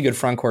a really good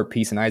front court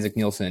piece in Isaac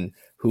Nielsen,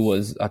 who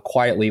was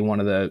quietly one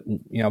of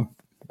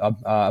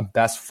the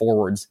best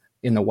forwards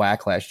in the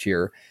WAC last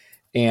year.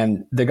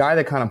 And the guy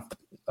that kind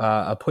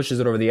of pushes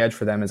it over the edge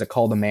for them is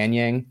Akalda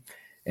Manyang.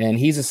 And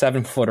he's a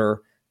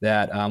 7-footer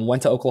that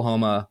went to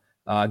Oklahoma,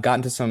 got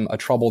into some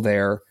trouble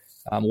there,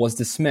 was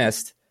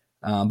dismissed,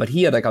 but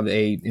he had like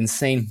a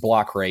insane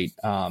block rate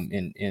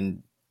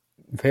in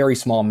very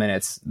small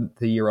minutes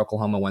the year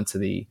Oklahoma went to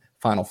the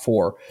Final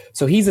Four.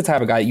 So he's the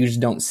type of guy that you just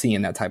don't see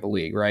in that type of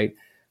league, right?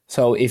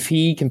 So if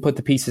he can put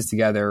the pieces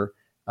together,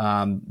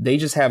 they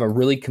just have a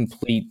really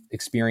complete,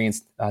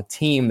 experienced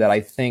team that I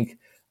think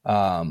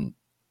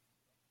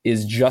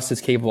is just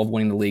as capable of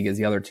winning the league as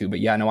the other two. But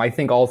yeah, no, I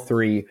think all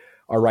three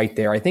are right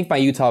there. I think my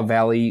Utah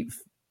Valley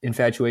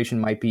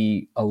infatuation might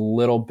be a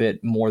little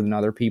bit more than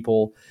other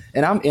people.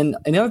 And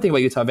another thing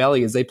about Utah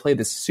Valley is they play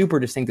this super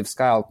distinctive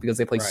style because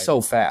they play so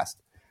fast,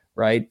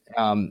 right?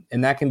 And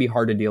that can be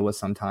hard to deal with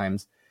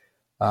sometimes.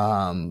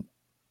 So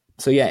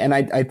yeah, and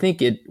I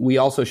think we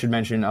also should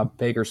mention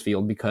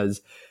Bakersfield,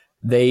 because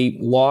they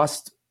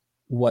lost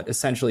what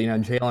essentially,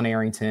 Jalen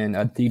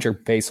Arrington,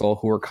 Diedrich Basel,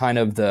 who were kind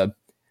of the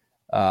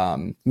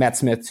Matt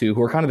Smith too,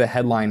 who were kind of the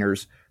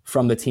headliners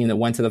from the team that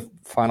went to the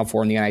Final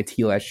Four in the NIT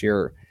last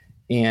year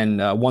and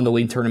won the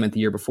league tournament the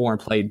year before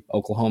and played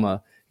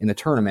Oklahoma in the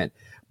tournament.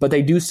 But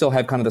they do still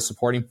have kind of the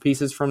supporting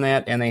pieces from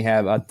that, and they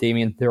have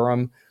Damian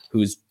Thuram,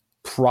 who's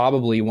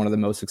probably one of the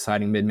most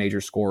exciting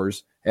mid-major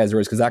scorers as there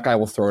is, because that guy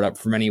will throw it up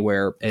from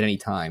anywhere at any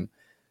time.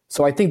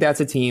 So I think that's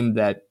a team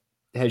that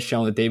has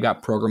shown that they've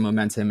got program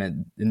momentum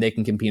and they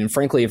can compete. And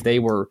frankly, if they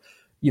were,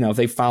 if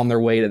they found their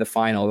way to the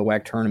final of the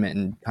WAC tournament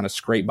and kind of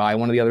scrape by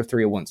one of the other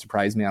three, it wouldn't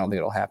surprise me. I don't think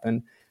it'll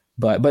happen.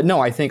 But no,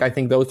 I think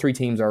those three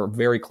teams are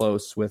very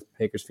close, with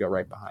Bakersfield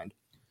right behind.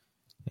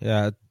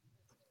 Yeah.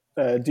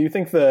 Do you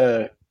think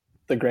the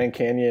Grand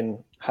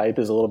Canyon hype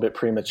is a little bit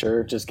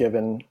premature, just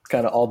given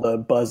kind of all the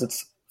buzz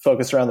that's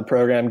focused around the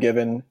program,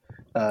 given,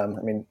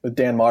 with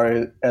Dan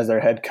Murray as their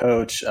head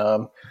coach,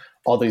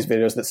 all these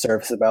videos that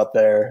surface about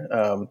their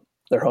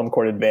home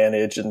court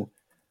advantage. And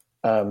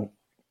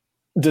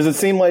does it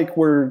seem like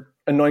we're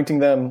anointing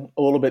them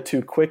a little bit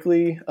too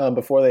quickly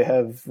before they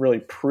have really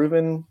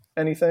proven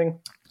anything?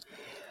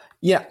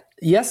 Yeah.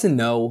 Yes and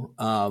no.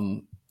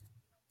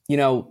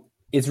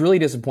 It's really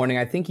disappointing.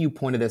 I think you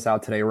pointed this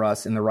out today,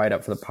 Russ, in the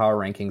write-up for the power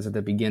rankings at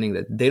the beginning,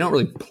 that they don't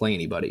really play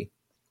anybody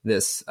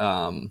this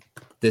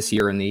this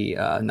year in the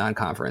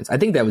non-conference. I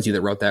think that was you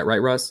that wrote that,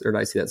 right, Russ? Or did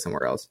I see that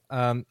somewhere else?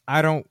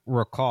 I don't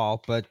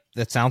recall, but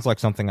that sounds like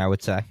something I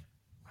would say.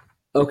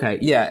 Okay,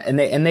 yeah, and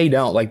they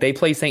don't. Like, they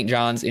play St.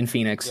 John's in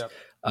Phoenix.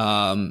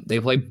 Yep. They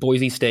play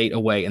Boise State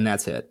away, and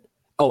that's it.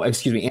 Oh,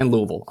 excuse me, and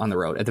Louisville on the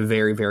road at the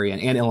very, very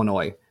end, and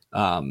Illinois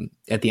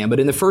at the end. But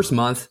in the first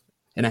month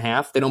and a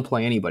half, they don't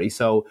play anybody.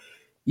 So,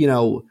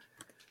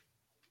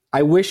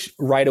 I wish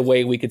right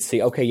away we could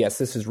see, okay, yes,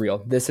 this is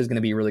real. This is going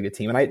to be a really good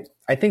team. And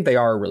I think they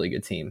are a really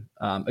good team.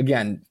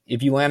 Again,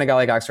 if you land a guy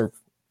like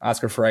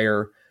Oscar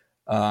Freyer,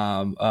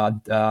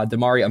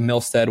 Demaria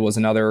Milstead was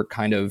another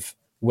kind of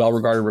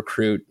well-regarded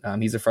recruit.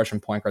 He's a freshman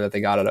point guard that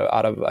they got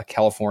out of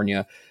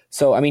California.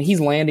 So, I mean, he's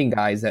landing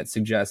guys that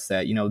suggest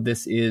that,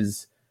 this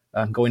is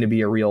going to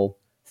be a real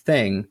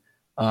thing.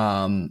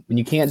 And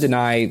you can't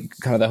deny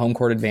kind of the home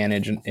court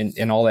advantage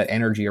and all that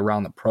energy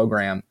around the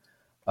program.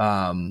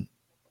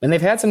 And they've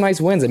had some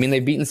nice wins. I mean,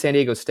 they've beaten San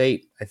Diego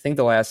State, I think,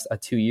 the last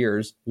 2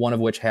 years, one of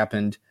which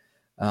happened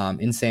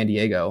in San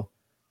Diego.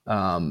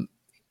 And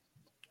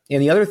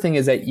the other thing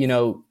is that,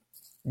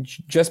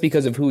 just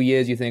because of who he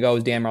is, you think, oh,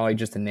 is Dan Marley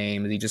just a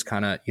name? Is he just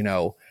kind of,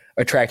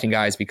 attracting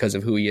guys because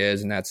of who he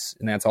is, and that's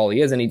all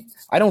he is? And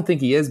I don't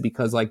think he is,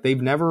 because like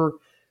they've never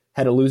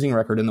had a losing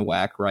record in the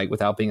WAC, right,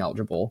 without being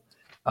eligible.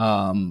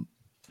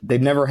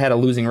 They've never had a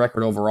losing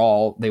record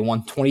overall. They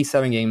won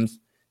 27 games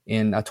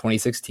in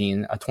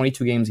 2016,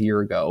 22 games a year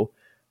ago.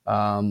 They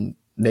won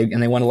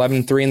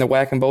 11-3 in the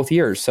WAC in both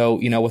years. So,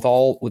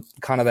 with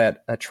kind of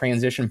that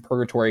transition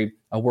purgatory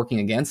working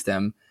against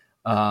them,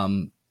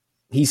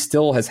 he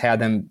still has had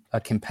them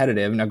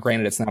competitive. Now,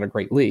 granted, it's not a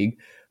great league,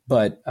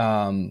 but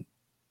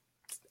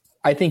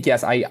I think,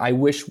 yes, I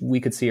wish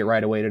we could see it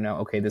right away to know,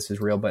 okay, this is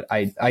real. But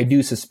I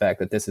do suspect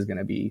that this is going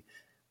to be,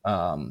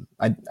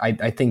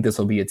 I think this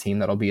will be a team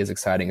that'll be as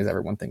exciting as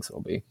everyone thinks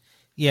it'll be.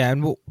 Yeah,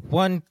 and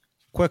one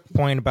quick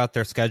point about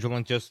their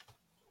scheduling, just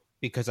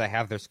because I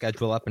have their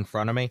schedule up in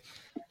front of me.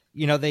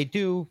 They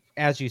do,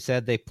 as you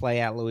said, they play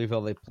at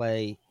Louisville, they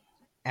play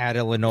at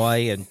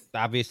Illinois, and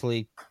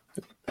obviously,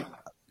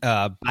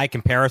 by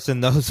comparison,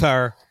 those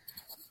are,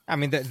 I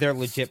mean, they're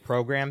legit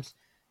programs.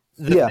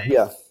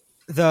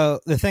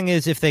 The thing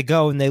is, if they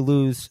go and they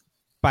lose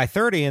by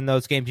 30 in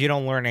those games, you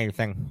don't learn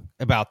anything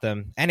about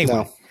them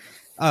anyway.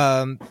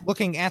 No.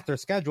 Looking at their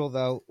schedule,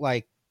 though,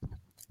 like,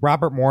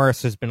 Robert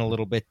Morris has been a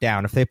little bit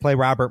down. If they play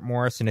Robert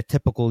Morris in a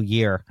typical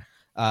year,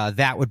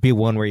 that would be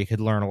one where you could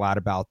learn a lot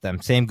about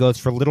them. Same goes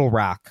for Little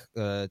Rock,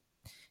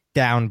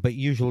 down, but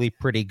usually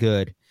pretty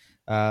good.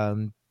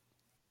 San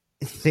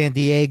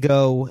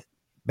Diego,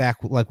 back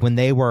like when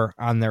they were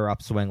on their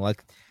upswing,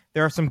 like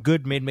there are some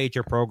good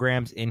mid-major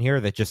programs in here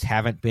that just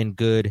haven't been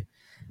good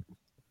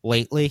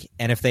lately.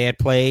 And if they had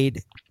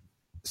played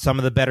some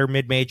of the better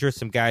mid-majors,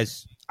 some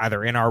guys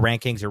either in our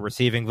rankings or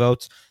receiving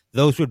votes,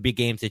 those would be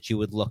games that you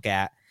would look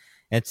at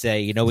and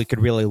say, we could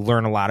really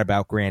learn a lot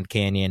about Grand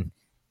Canyon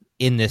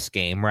in this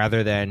game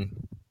rather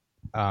than,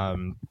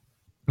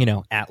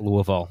 at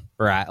Louisville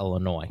or at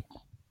Illinois.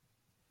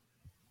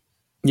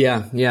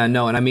 Yeah,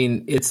 no. And I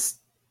mean, it's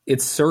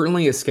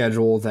certainly a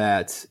schedule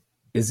that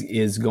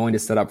is going to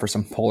set up for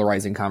some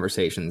polarizing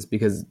conversations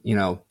because,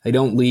 they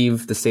don't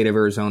leave the state of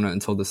Arizona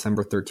until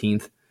December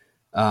 13th.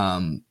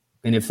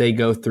 And if they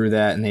go through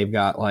that and they've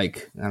got I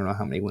don't know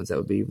how many wins that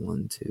would be.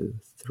 1, 2,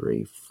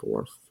 3,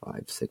 4,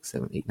 5, 6,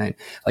 7, 8, 9,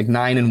 like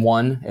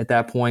 9-1 at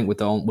that point with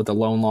the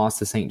lone loss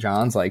to St.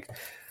 John's. Like,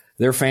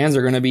 their fans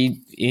are going to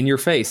be in your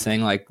face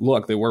saying, like,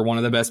 look, we're one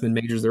of the best mid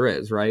majors there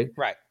is, right?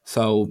 Right.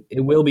 So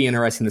it will be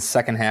interesting the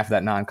second half of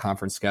that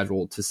non-conference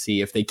schedule to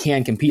see if they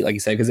can compete, like you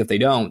said, because if they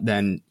don't,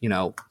 then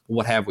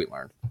what have we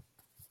learned?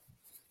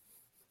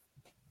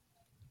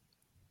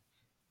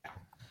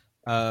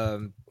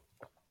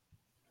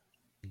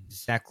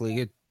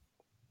 Exactly.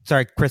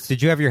 Sorry, Chris,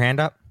 did you have your hand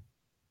up?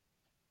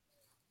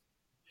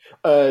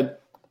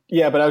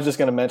 Yeah, but I was just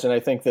going to mention, I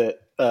think that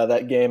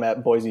that game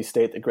at Boise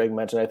State that Greg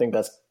mentioned, I think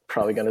that's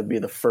probably going to be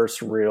the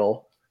first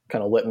real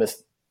kind of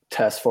litmus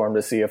test for them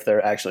to see if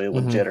they're actually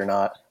legit or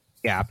not.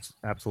 Yeah,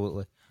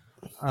 absolutely.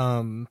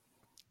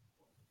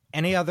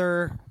 Any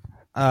other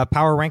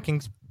power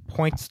rankings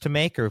points to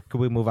make, or could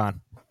we move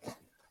on?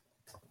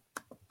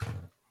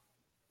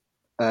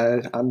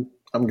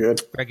 I'm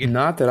good. Greg,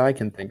 not that I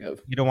can think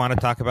of. You don't want to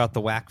talk about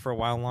the WAC for a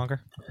while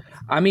longer?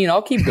 I mean,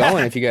 I'll keep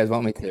going if you guys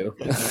want me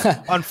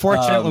to.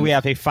 Unfortunately, we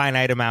have a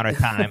finite amount of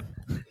time.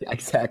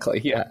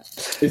 Exactly. Yeah.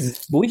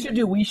 We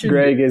should.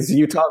 Greg, is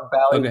Utah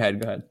Valley? Oh, go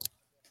ahead.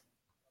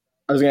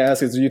 I was going to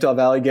ask, is Utah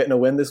Valley getting a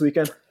win this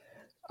weekend?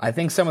 I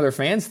think some of their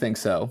fans think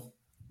so,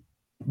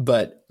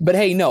 but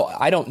hey, no,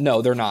 I don't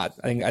know. They're not.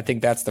 I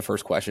think that's the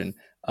first question.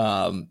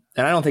 And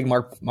I don't think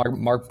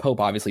Mark Pope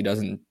obviously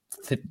doesn't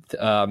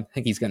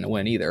think he's going to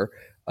win either.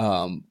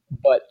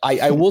 But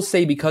I will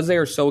say, because they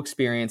are so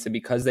experienced and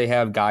because they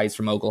have guys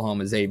from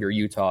Oklahoma, Xavier,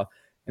 Utah,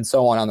 and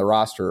so on the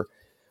roster,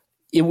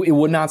 it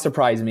would not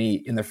surprise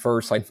me in the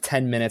first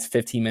 10 minutes,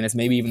 15 minutes,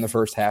 maybe even the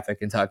first half at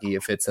Kentucky,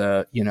 if it's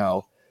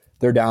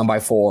they're down by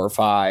 4 or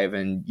 5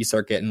 and you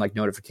start getting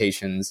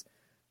notifications.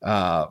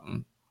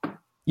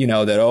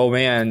 that, oh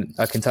man,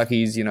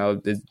 Kentucky's,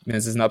 this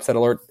is an upset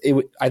alert.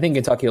 I think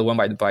Kentucky will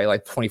win by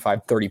like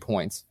 25, 30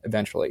 points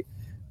eventually.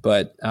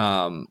 But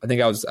I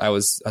think I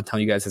was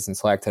telling you guys this in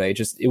Slack today.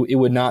 Just it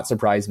would not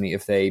surprise me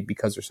if they,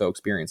 because they're so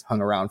experienced,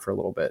 hung around for a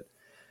little bit,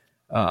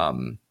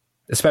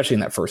 especially in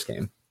that first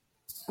game.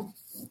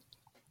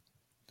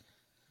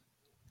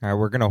 All right,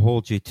 we're going to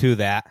hold you to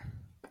that.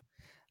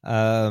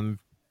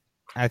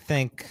 I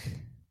think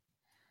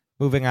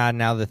moving on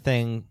now, the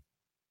thing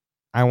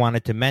I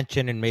wanted to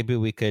mention, and maybe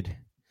we could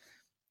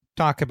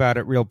talk about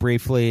it real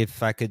briefly,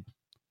 if I could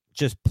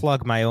just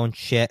plug my own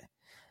shit.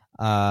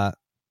 Are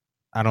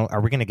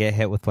we going to get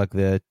hit with like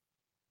the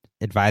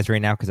advisory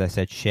now because I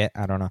said shit?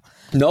 I don't know.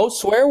 No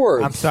swear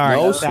words. I'm sorry.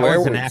 No that swear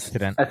was an words.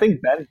 accident. I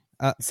think Ben.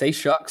 Say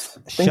shucks.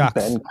 Shucks.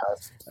 Ben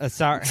cussed.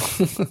 Sorry.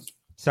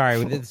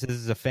 Sorry. This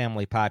is a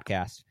family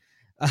podcast.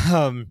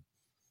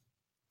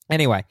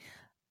 Anyway,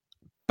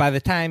 by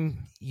the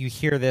time you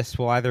hear this,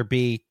 we'll either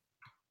be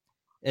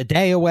a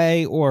day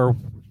away or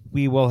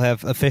we will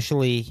have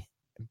officially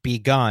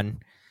begun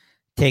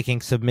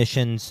taking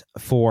submissions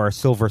for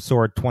Silver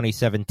Sword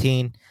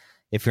 2017.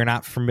 If you're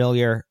not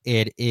familiar,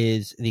 it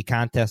is the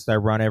contest I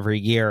run every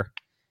year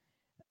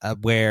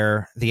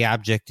where the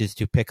object is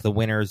to pick the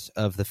winners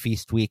of the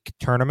Feast Week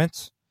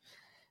tournaments.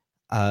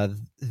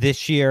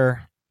 This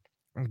year,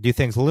 do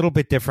things a little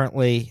bit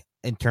differently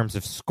in terms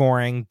of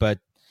scoring, but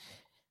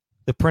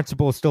the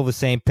principle is still the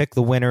same. Pick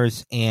the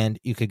winners and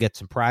you could get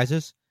some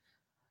prizes.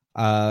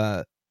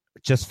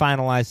 Just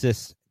finalized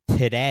this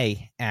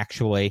today,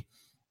 actually.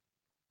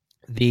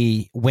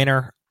 The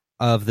winner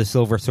of the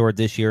Silver Sword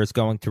this year is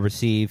going to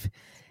receive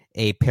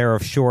a pair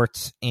of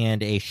shorts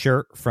and a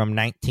shirt from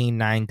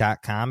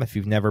 199.com. If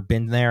you've never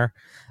been there,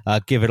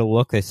 give it a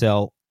look. They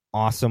sell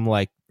awesome,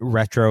 like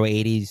retro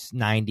 80s,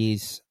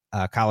 90s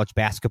college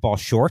basketball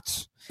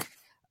shorts.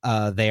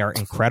 They are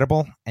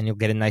incredible, and you'll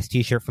get a nice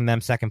t-shirt from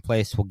them. Second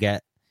place will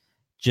get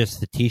just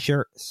the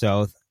t-shirt.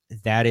 So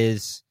that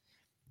is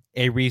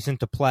a reason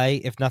to play,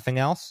 if nothing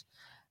else.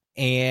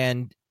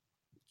 And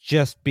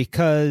just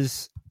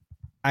because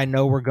I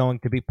know we're going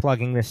to be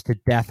plugging this to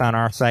death on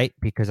our site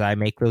because I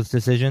make those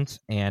decisions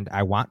and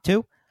I want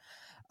to.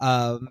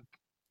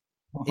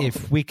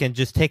 If we can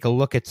just take a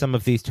look at some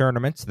of these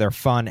tournaments, they're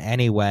fun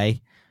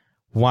anyway.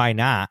 Why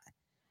not?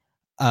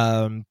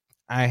 I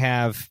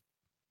have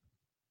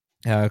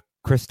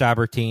Chris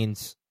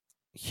Daubertine's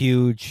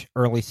huge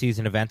early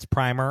season events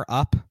primer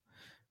up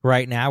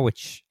right now,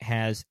 which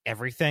has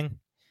everything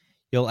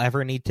you'll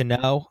ever need to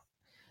know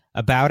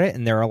about it.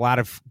 And there are a lot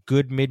of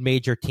good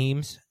mid-major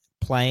teams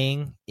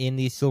playing in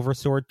these Silver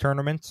Sword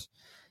tournaments.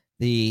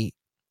 The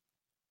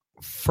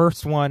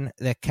first one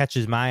that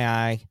catches my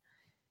eye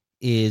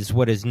is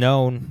what is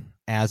known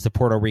as the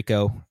Puerto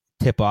Rico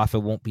tip-off. It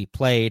won't be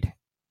played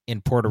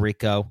in Puerto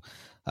Rico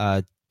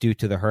due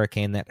to the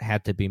hurricane that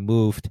had to be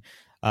moved.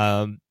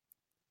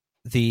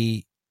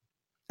 The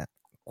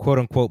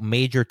quote-unquote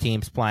major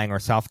teams playing are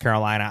South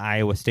Carolina,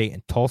 Iowa State,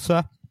 and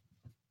Tulsa.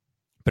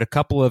 But a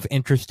couple of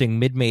interesting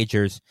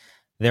mid-majors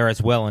there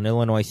as well in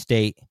Illinois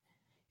State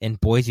and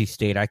Boise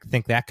State. I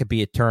think that could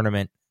be a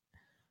tournament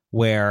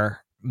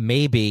where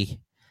maybe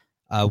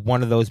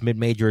one of those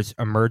mid-majors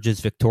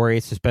emerges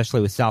victorious,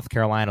 especially with South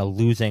Carolina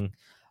losing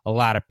a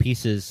lot of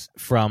pieces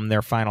from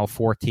their Final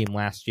Four team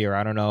last year.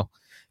 I don't know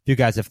if you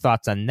guys have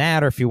thoughts on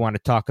that or if you want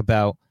to talk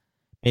about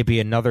maybe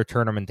another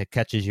tournament that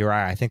catches your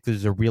eye. I think this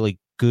is a really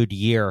good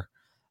year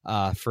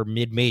for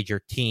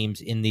mid-major teams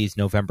in these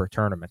November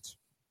tournaments.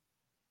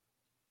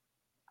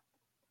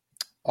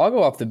 I'll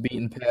go off the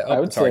beaten path.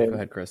 Oh, sorry, go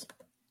ahead, Chris.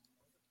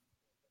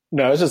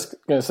 No, I was just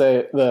going to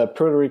say the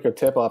Puerto Rico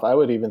tip-off, I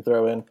would even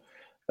throw in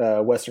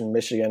Western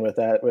Michigan with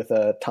that, with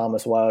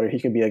Thomas Wilder. He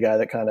could be a guy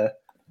that kind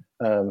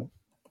of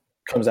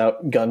comes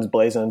out guns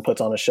blazing and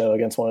puts on a show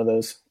against one of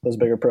those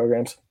bigger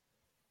programs.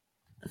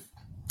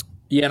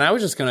 Yeah, and I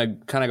was just going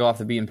to kind of go off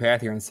the beaten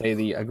path here and say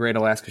the Great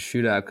Alaska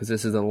Shootout, because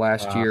this is the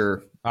last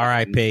year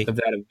R.I.P. of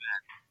that event.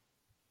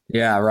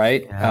 Yeah,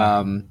 right?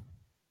 Yeah.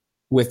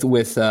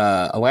 With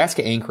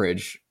Alaska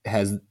Anchorage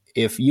has,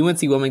 if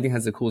UNC Wilmington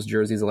has the coolest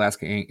jerseys,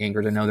 Alaska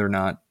Anchorage, I know they're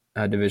not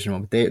Division I,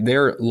 but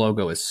their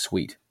logo is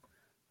sweet.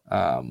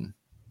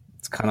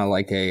 It's kind of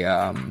like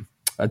a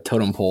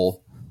totem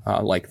pole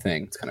like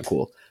thing. It's kind of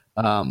cool.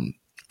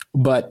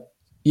 But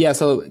yeah,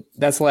 so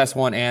that's the last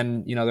one,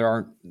 and there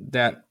aren't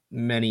that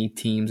many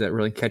teams that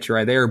really catch your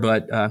eye there,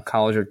 but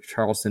College of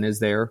Charleston is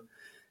there.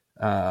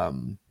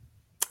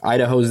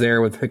 Idaho's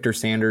there with Victor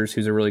Sanders,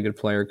 who's a really good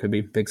player, could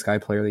be Big Sky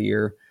Player of the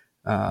Year.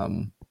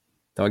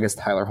 Though I guess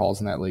Tyler Hall's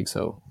in that league,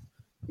 so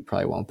he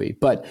probably won't be.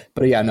 But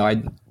yeah,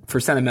 no, for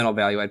sentimental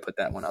value, I'd put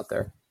that one out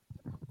there.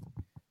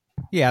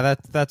 Yeah,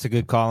 that's a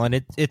good call,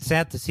 and it's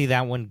sad to see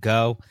that one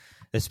go,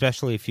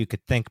 especially if you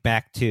could think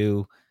back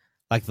to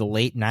like the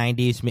late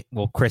 90s.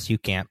 Well, Chris, you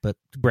can't, but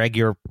Greg,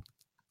 you're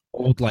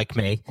old like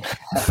me.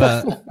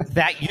 But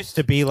that used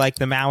to be like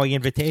the Maui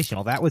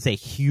Invitational. That was a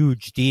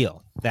huge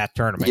deal, that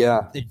tournament.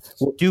 Yeah.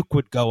 Duke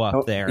would go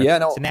up there. Yeah,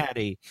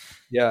 Cincinnati.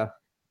 Yeah.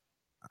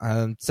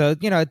 So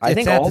I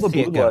think all the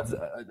blue blue bloods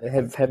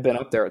have been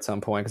up there at some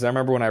point, because I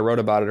remember when I wrote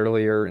about it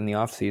earlier in the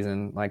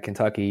offseason, like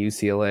Kentucky,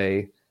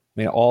 UCLA, I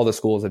mean, all the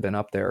schools have been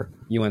up there.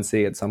 UNC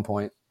at some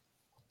point.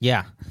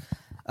 Yeah.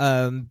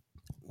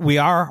 We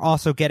are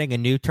also getting a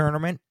new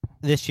tournament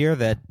this year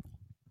that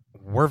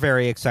we're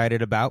very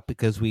excited about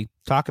because we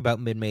talk about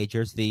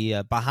mid-majors.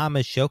 The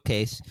Bahamas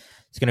Showcase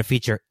is going to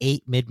feature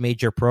 8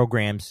 mid-major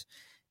programs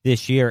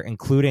this year,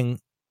 including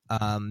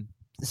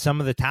some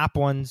of the top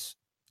ones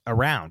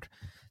around.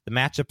 The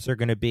matchups are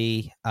going to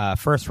be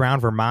first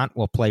round, Vermont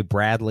will play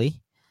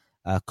Bradley.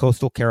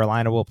 Coastal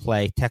Carolina will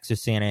play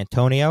Texas San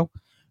Antonio.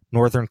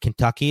 Northern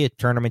Kentucky, a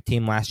tournament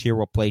team last year,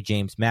 will play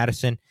James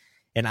Madison.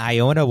 And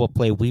Iona will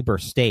play Weber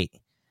State.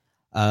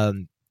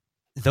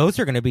 Those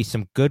are going to be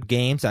some good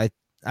games. I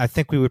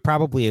think we would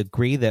probably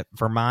agree that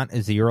Vermont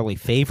is the early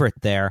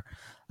favorite there.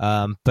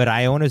 But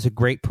Iona is a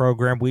great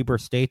program. Weber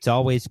State's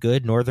always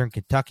good. Northern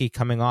Kentucky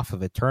coming off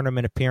of a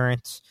tournament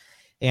appearance.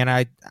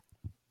 And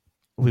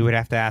we would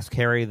have to ask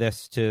Harry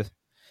this to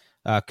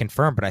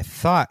confirm, but I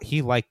thought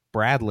he liked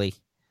Bradley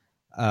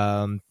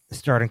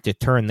starting to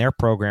turn their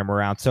program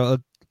around. So a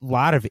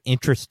lot of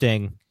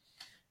interesting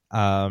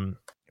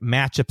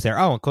matchups there.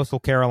 Oh, and Coastal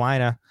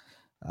Carolina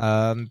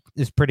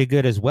is pretty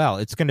good as well.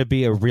 It's going to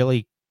be a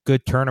really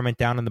good tournament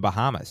down in the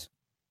Bahamas.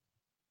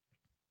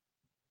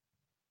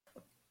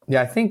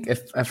 Yeah, I think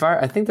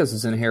I think this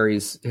is in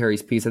Harry's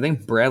piece. I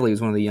think Bradley was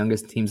one of the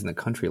youngest teams in the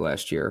country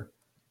last year,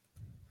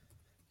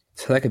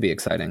 so that could be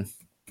exciting.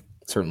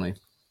 Certainly.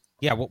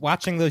 Yeah,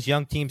 watching those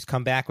young teams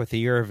come back with a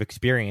year of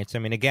experience. I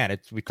mean, again,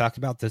 we talked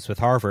about this with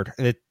Harvard.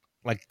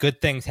 Like good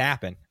things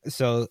happen,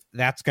 so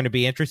that's going to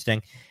be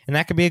interesting, and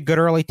that could be a good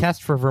early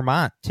test for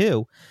Vermont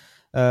too.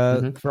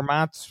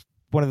 Vermont's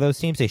one of those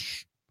teams they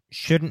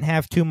shouldn't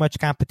have too much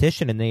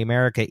competition in the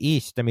America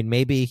East. I mean,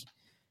 maybe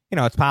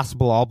it's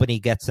possible Albany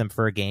gets them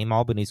for a game.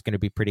 Albany's going to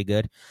be pretty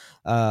good,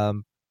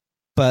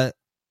 but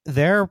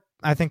they're,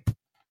 I think,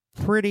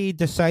 pretty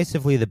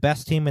decisively the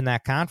best team in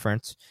that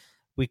conference.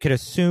 We could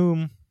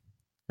assume,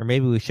 or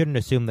maybe we shouldn't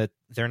assume, that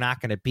they're not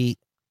going to beat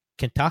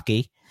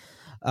Kentucky.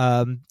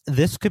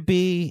 These could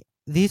be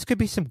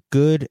some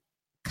good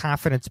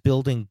confidence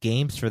building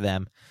games for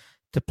them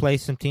to play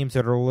some teams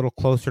that are a little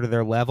closer to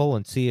their level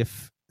and see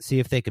if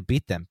they could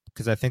beat them,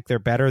 because I think they're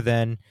better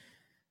than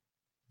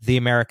the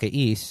America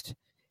East,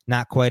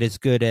 not quite as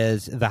good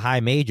as the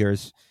high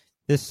majors.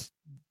 This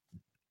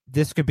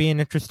could be an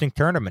interesting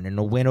tournament, and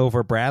a win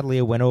over Bradley,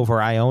 a win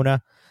over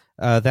Iona,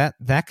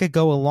 that could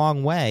go a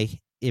long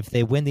way if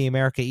they win the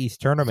America East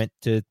tournament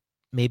to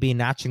maybe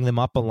notching them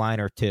up a line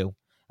or two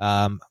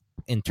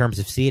in terms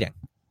of seeding.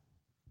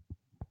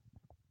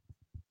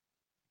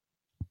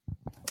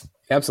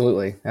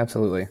 Absolutely.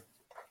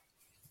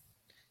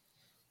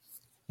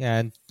 Yeah,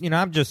 and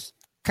I'm just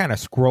kind of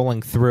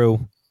scrolling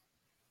through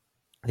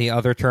the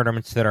other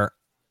tournaments that are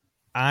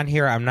on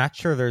here. I'm not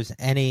sure there's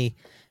any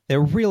that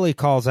really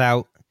calls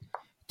out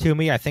to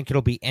me. I think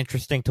it'll be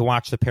interesting to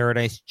watch the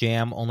Paradise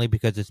Jam only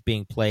because it's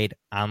being played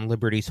on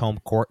Liberty's home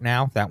court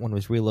now. That one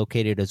was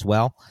relocated as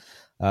well.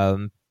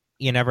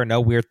 You never know.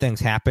 Weird things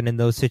happen in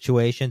those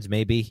situations.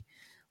 Maybe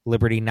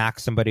Liberty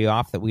knocks somebody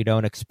off that we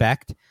don't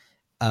expect.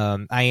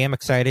 I am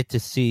excited to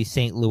see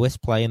St. Louis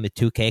play in the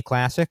 2K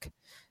Classic.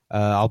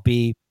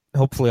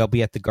 Hopefully I'll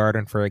be at the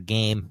Garden for a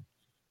game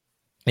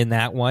in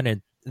that one,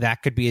 and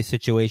that could be a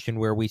situation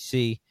where we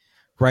see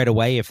right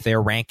away if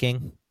their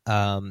ranking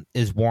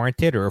is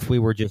warranted or if we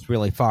were just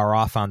really far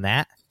off on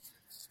that.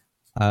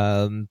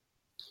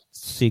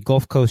 See,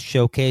 Gulf Coast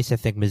Showcase, I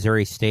think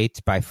Missouri State's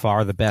by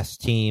far the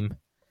best team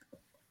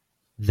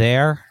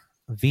there.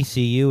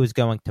 VCU is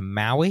going to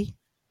Maui,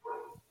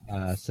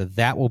 so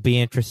that will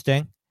be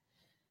interesting.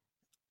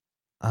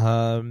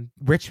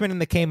 Richmond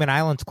and the Cayman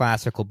Islands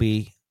Classic will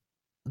be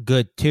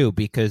good too,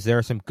 because there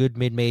are some good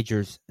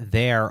mid-majors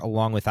there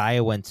along with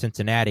Iowa and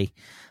Cincinnati.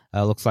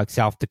 Looks like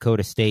South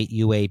Dakota State,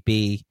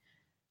 UAB,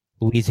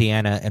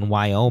 Louisiana, and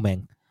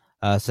Wyoming.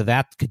 So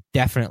that could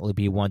definitely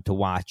be one to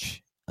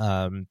watch.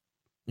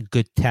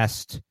 Good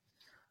test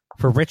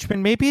for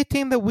Richmond. Maybe a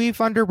team that we've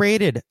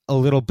underrated a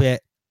little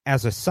bit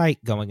as a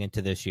site going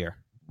into this year.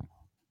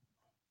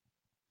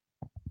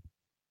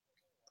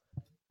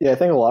 Yeah, I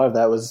think a lot of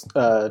that was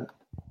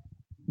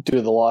due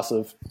to the loss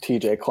of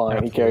TJ Klein.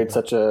 Absolutely. He carried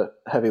such a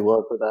heavy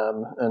load for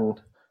them. And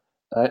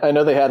I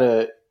know they had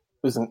it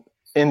was an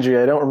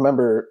injury. I don't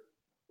remember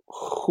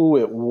who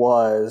it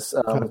was.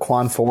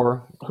 Quan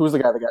Four. Who was the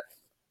guy that got?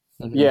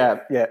 Mm-hmm.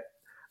 Yeah.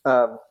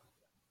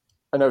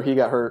 I know he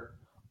got hurt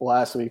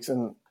last week,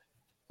 and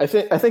I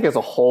think as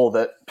a whole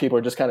that people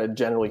are just kind of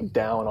generally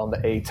down on the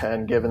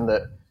A10, given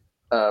that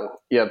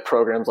you have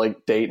programs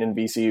like Dayton and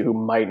VCU who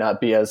might not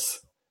be as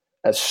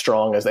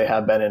strong as they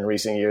have been in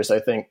recent years. I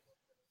think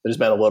there's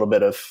been a little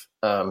bit of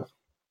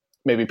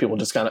maybe people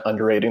just kind of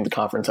underrating the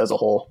conference as a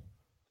whole.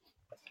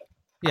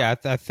 Yeah,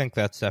 I think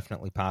that's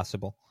definitely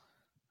possible.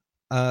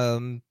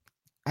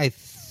 I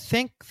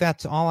think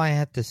that's all I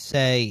had to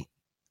say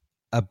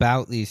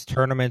about these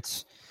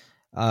tournaments.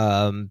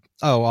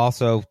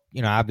 Also,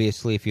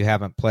 obviously, if you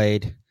haven't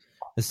played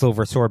the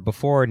Silver Sword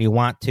before and you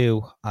want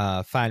to,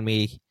 find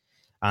me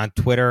on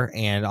Twitter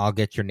and I'll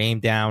get your name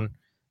down.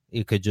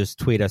 You could just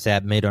tweet us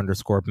at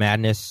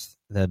mid_madness,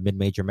 the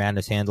Mid-Major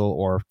Madness handle,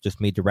 or just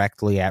me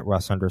directly at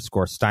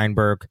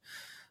Russ_Steinberg.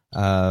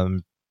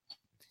 And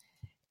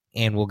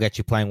we'll get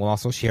you playing. We'll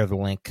also share the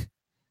link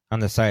on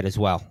the site as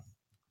well.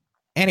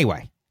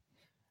 Anyway,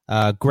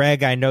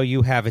 Greg, I know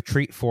you have a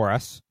treat for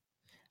us,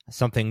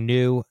 something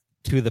new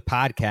to the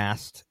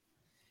podcast.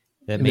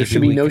 There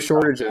should be no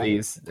shortage of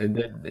these.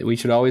 We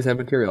should always have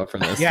material for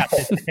this. Yeah,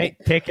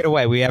 take it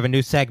away. We have a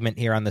new segment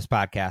here on this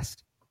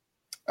podcast.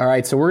 All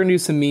right, so we're going to do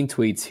some mean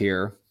tweets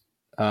here.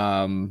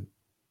 And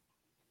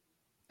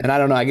I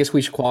don't know, I guess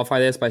we should qualify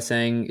this by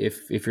saying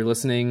if you're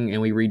listening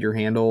and we read your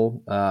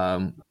handle,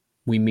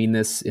 we mean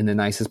this in the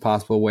nicest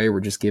possible way. We're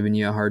just giving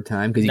you a hard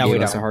time because you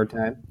gave us a hard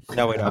time.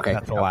 No, we don't. Okay,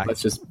 That's a lie.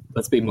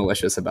 Let's be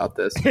malicious about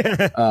this.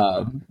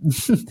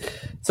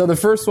 So the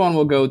first one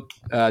we'll go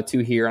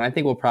to here, and I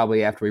think we'll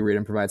probably, after we read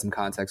them, provide some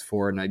context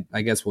for it, and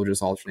I guess we'll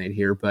just alternate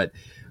here. But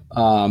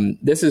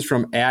this is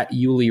from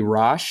 @Yuli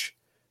Rosh,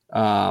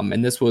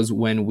 and this was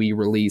when we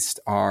released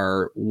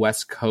our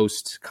West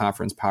Coast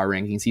Conference power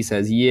rankings. He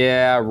says,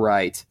 "Yeah,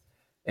 right.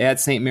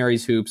 At St.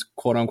 Mary's Hoops,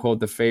 quote unquote,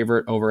 the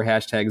favorite over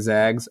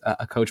 #Zags,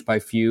 a coach by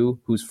few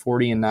who's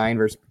 40-9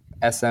 versus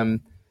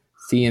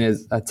SMC in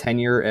his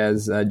tenure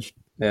as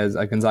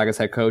Gonzaga's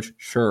head coach.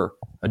 Sure,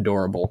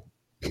 adorable."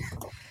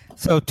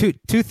 So two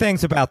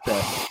things about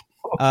this.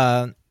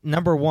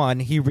 Number one,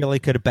 he really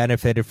could have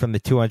benefited from the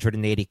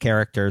 280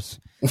 characters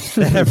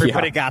that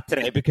everybody got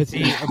today because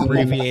he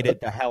abbreviated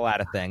the hell out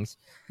of things.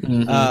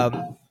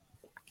 Mm-hmm.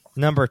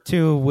 Number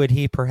two, would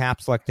he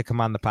perhaps like to come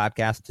on the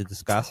podcast to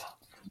discuss?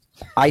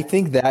 I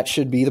think that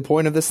should be the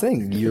point of this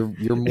thing. You're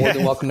more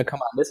than welcome to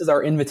come on. This is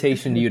our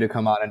invitation to you to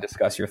come on and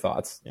discuss your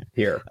thoughts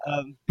here.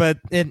 But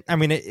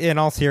in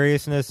all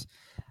seriousness,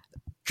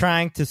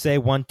 trying to say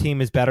one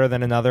team is better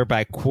than another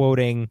by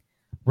quoting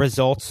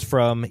results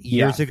from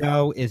years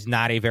ago is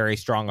not a very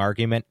strong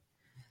argument.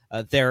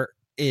 There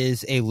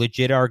is a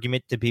legit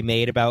argument to be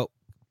made about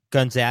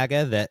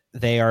Gonzaga that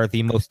they are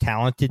the most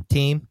talented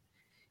team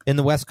in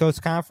the West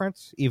Coast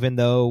Conference, even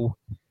though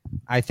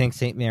I think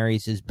St.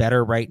 Mary's is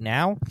better right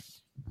now.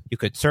 You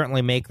could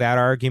certainly make that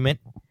argument.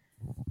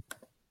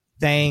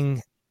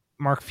 Saying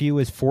Mark Few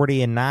is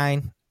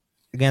 40-9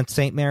 against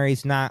St.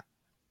 Mary's, not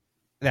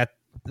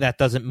that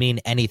doesn't mean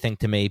anything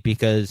to me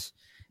because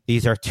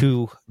these are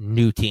two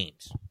new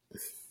teams.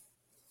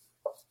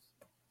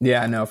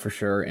 Yeah, no, for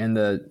sure. And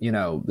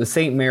the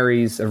St.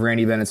 Mary's of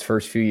Randy Bennett's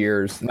first few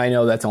years, I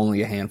know that's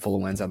only a handful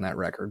of wins on that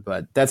record,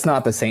 but that's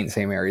not the St.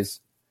 Mary's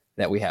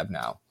that we have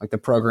now. Like, the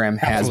program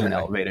has been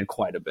elevated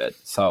quite a bit.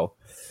 So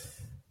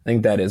I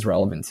think that is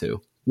relevant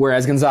too.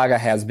 Whereas Gonzaga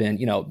has been,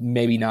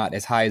 maybe not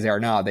as high as they are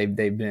now. They've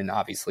been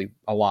obviously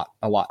a lot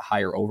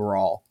higher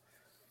overall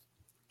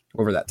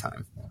over that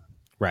time.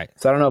 Right.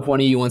 So I don't know if one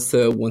of you wants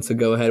to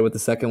go ahead with the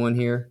second one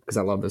here, because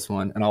I love this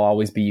one and I'll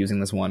always be using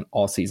this one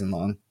all season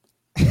long.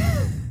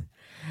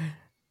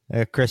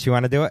 Chris, you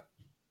want to do it?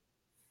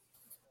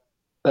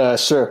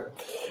 Sure.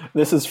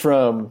 This is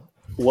from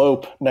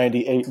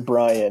Lope98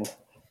 Brian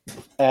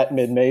at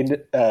Mid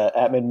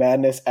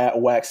Madness at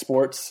WAC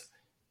Sports.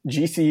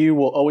 GCU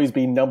will always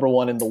be number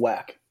one in the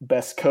WAC.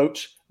 Best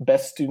coach,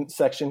 best student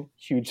section,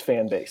 huge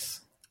fan base.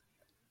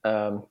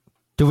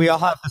 Do we all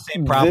have the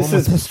same problem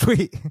with this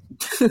tweet?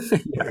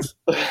 Yes.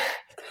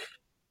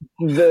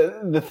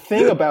 The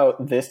thing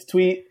about this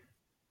tweet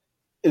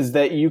is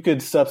that you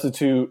could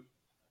substitute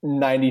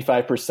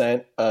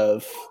 95%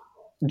 of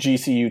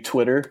GCU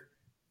Twitter,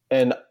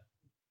 and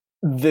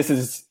this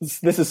is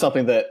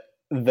something that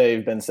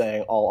they've been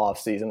saying all off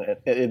season.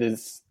 It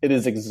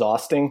is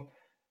exhausting.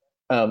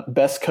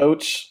 Best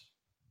coach,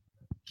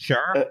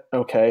 sure,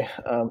 okay,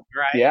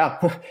 right,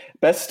 yeah.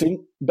 Best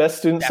student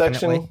definitely.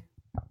 Section,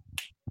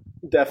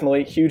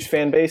 definitely huge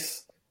fan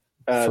base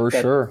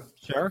sure.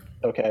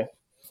 Okay,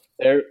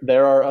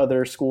 there are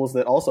other schools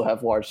that also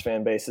have large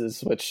fan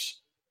bases, which,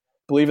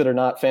 believe it or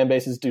not, fan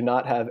bases do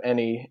not have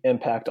any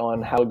impact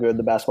on how good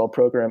the basketball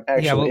program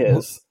actually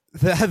is.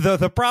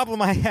 The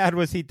problem I had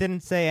was he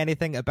didn't say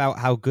anything about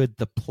how good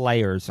the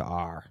players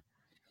are.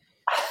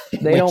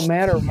 They don't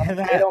matter.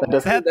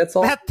 That's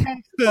all. That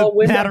tends to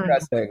window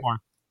dressing.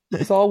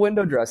 It's all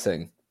window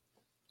dressing.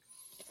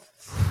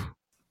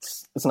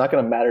 It's not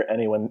going to matter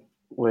anyway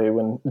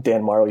when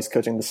Dan Marley's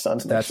coaching the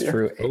Suns next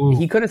year. That's true.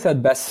 He could have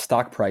said best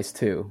stock price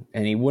too,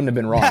 and he wouldn't have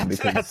been wrong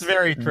because that's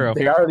very true.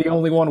 They are the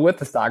only one with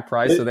the stock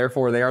price, so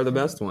therefore they are the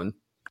best one.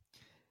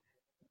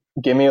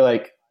 Give me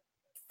like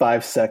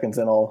 5 seconds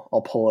and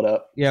I'll pull it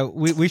up. Yeah,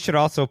 we should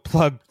also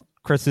plug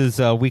Chris's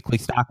weekly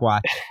stock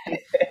watch,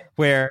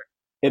 where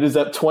it is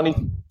up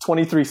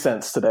 23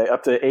 cents today,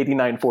 up to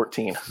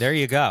 89.14. There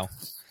you go.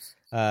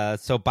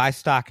 So buy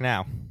stock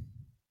now.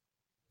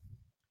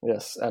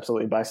 Yes,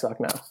 absolutely. Buy stock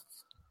now.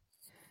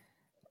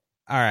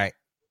 All right.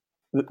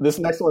 This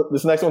next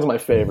one's my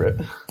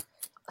favorite.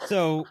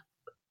 So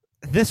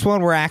this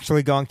one we're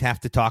actually going to have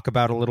to talk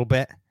about a little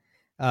bit,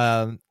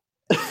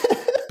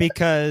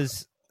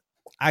 because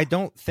I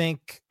don't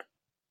think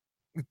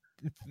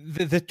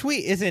the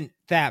tweet isn't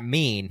that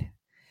mean,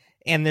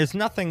 and there's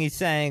nothing he's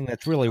saying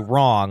that's really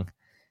wrong.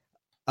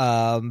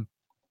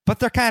 But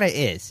there kind of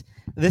is.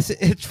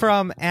 It's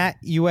from at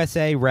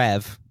USA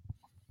Rev.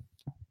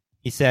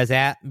 He says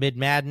at Mid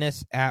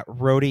Madness at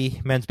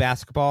Rhody men's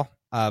basketball.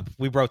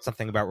 We wrote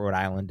something about Rhode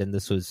Island, and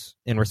this was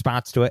in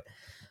response to it.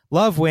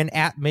 Love when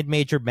at Mid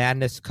Major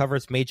Madness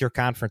covers major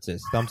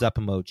conferences. Thumbs up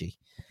emoji.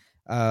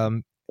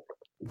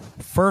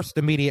 First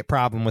immediate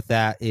problem with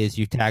that is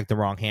you tagged the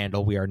wrong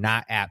handle. We are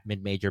not at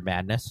Mid Major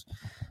Madness.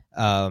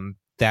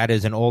 That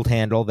is an old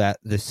handle that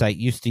the site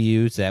used to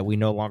use that we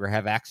no longer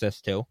have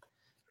access to.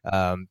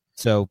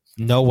 So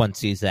no one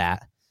sees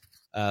that.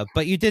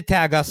 But you did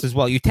tag us as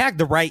well. You tagged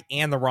the right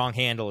and the wrong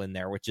handle in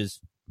there, which is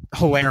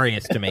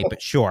hilarious to me,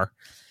 but sure.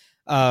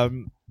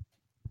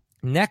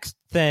 Next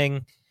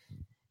thing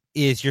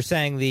is you're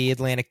saying the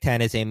Atlantic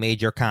 10 is a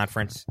major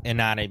conference and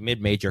not a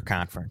mid-major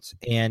conference.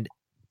 And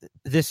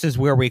this is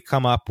where we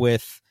come up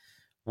with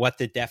what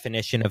the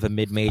definition of a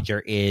mid-major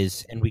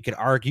is, and we could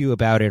argue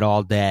about it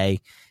all day.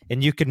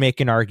 And you could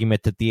make an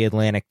argument that the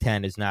Atlantic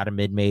 10 is not a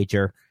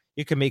mid-major.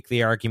 You can make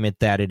the argument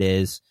that it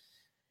is.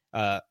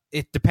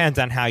 It depends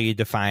on how you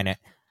define it.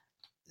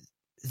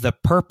 The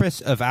purpose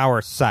of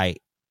our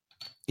site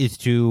is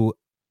to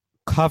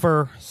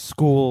cover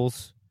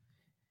schools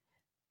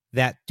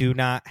that do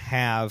not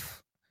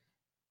have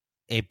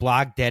a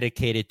blog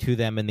dedicated to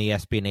them in the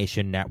SB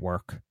Nation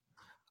network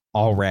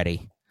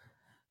already.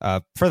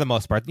 For the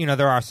most part,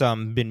 there are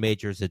some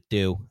mid-majors that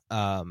do,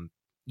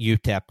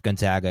 UTEP,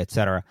 Gonzaga,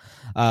 etc.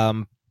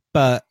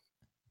 But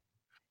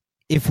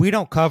if we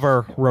don't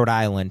cover Rhode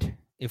Island,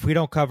 if we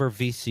don't cover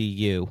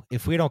VCU,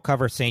 if we don't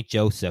cover St.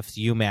 Joseph's,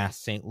 UMass,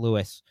 St.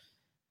 Louis,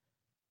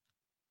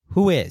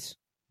 who is?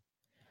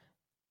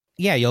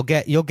 Yeah, you'll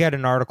get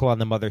an article on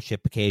the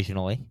mothership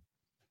occasionally.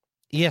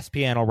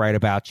 ESPN will write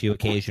about you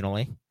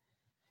occasionally.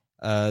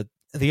 The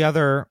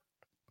other,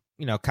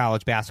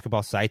 college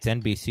basketball sites,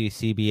 NBC,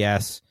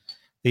 CBS,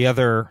 the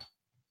other,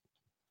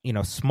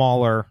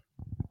 smaller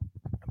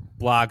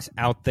blogs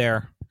out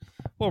there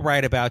will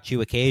write about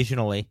you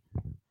occasionally.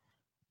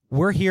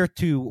 We're here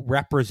to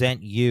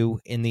represent you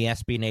in the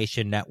SB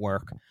Nation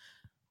network,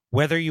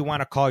 whether you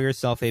want to call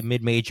yourself a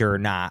mid-major or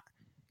not.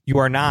 You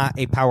are not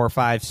a Power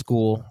 5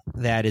 school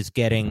that is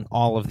getting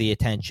all of the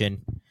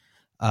attention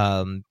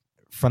from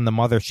the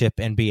mothership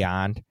and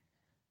beyond.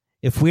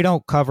 If we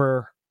don't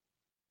cover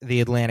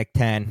the Atlantic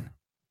 10,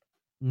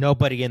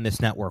 nobody in this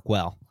network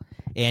will,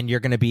 and you're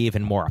going to be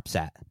even more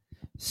upset.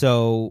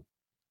 So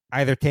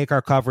either take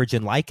our coverage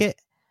and like it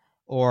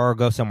or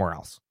go somewhere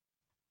else.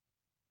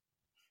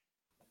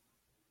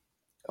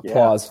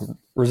 Applause. Yeah.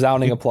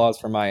 Resounding applause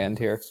from my end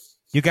here.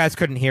 You guys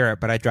couldn't hear it,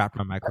 but I dropped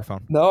my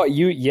microphone. No,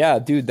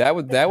 dude, that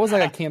was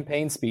like a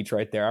campaign speech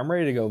right there. I'm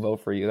ready to go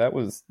vote for you. That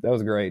was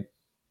great.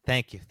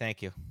 Thank you.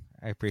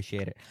 I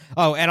appreciate it.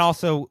 Oh, and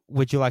also,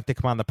 would you like to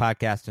come on the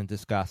podcast and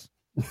discuss?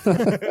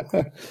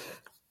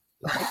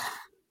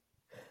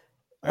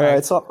 All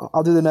right, so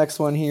I'll do the next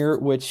one here,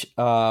 which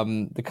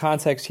the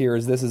context here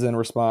is this is in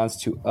response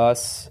to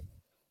us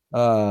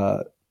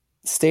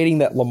stating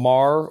that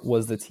Lamar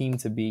was the team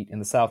to beat in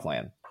the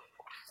Southland.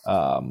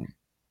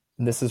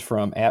 This is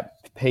from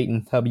at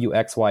Peyton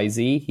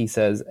WXYZ. He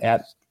says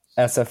at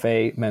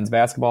SFA men's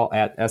basketball,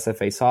 at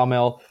SFA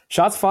Sawmill.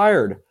 Shots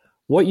fired.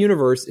 What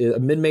universe is a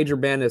mid-major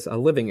madness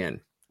living in? ?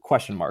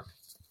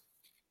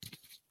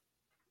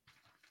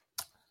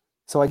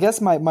 So I guess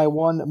my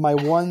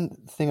one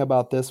thing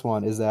about this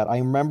one is that I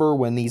remember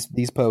when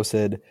these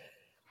posted.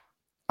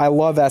 I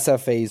love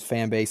SFA's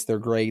fan base. They're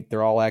great.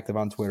 They're all active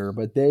on Twitter,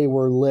 but they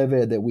were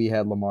livid that we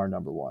had Lamar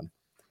number one.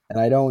 And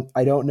I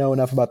don't know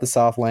enough about the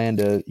Southland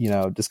to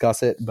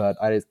discuss it, but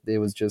it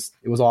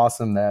was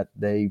awesome that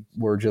they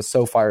were just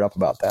so fired up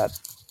about that.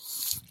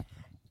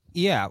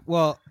 Yeah,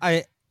 well,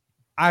 I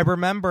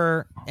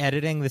remember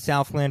editing the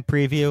Southland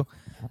preview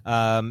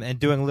and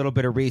doing a little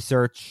bit of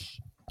research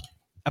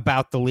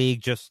about the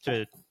league just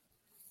to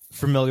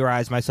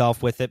familiarize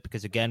myself with it,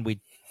 because again,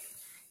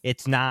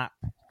 it's not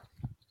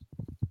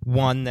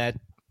one that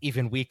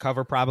even we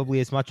cover probably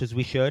as much as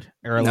we should,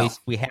 or at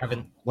least we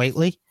haven't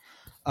lately.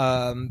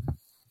 And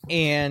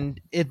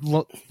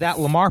that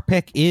Lamar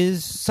pick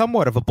is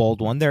somewhat of a bold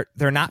one.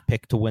 They're not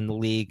picked to win the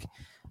league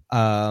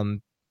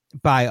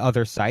by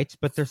other sites,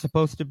 but they're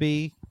supposed to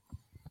be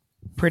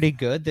pretty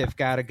good. They've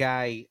got a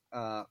guy,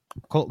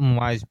 Colton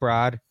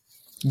Weisbrod.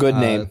 Good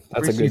name.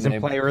 That's a good name.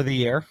 Player of the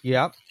year.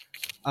 Yep.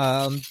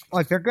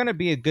 They're going to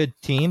be a good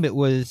team. It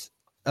was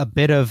a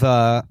bit of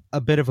a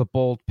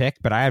bold pick,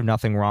 but I have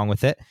nothing wrong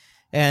with it.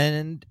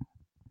 And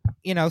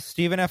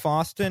Stephen F.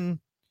 Austin,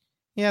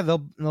 yeah,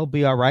 they'll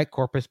be all right.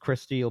 Corpus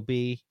Christi will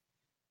be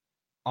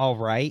all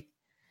right.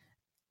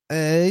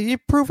 You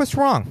prove us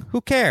wrong.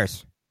 Who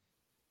cares?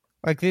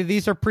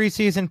 These are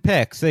preseason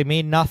picks. They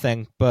mean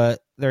nothing, but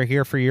they're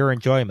here for your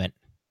enjoyment.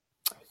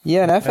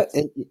 Yeah,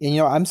 and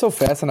I'm so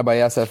fascinated by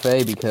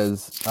SFA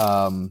because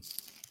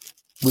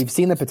we've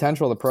seen the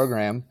potential of the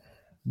program,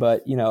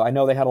 but I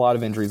know they had a lot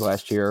of injuries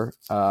last year,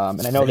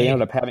 and I know they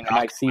ended up having a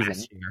nice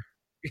season.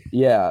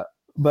 Yeah,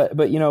 but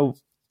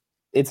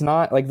it's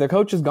not like the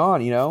coach is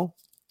gone,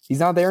 he's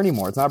not there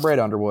anymore. It's not Brad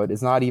Underwood.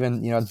 It's not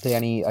even,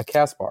 Danny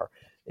Kaspar.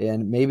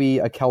 And maybe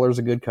a Keller's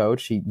a good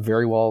coach. He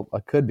very well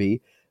could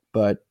be,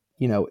 but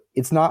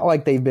it's not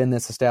like they've been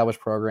this established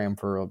program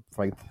for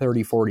like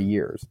 30, 40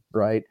 years.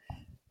 Right.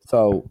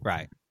 So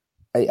right.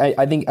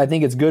 I think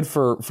it's good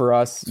for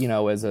us,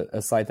 as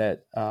a site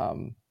that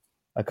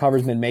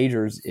covers mid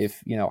majors.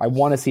 If I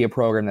want to see a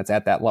program that's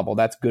at that level,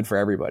 that's good for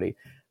everybody.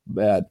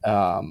 But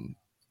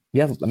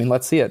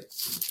let's see it.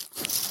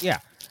 Yeah.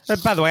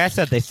 But by the way, I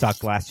said they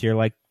sucked last year.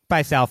 Like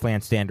by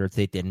Southland standards,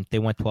 they didn't. They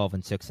went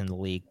 12-6 in the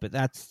league, but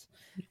that's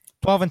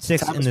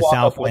 12-6 in the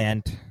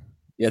Southland.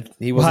 Yeah,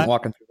 he wasn't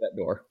walking through that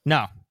door.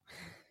 No,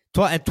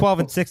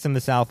 12-6 in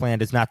the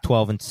Southland is not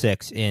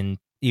 12-6 in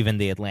even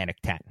the Atlantic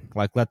 10.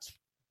 Like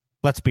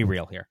let's be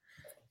real here.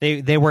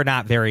 They were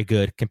not very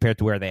good compared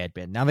to where they had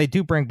been. Now they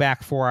do bring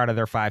back 4 out of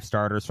their 5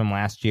 starters from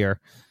last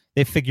year.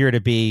 They figure to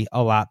be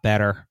a lot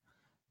better.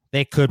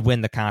 They could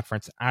win the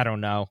conference. I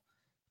don't know.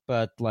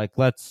 But like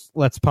let's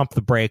pump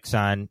the brakes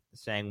on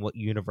saying what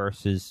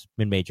universe is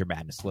Mid-Major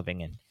Madness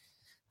living in.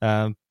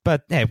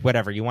 But hey,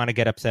 whatever. You want to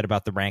get upset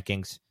about the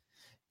rankings,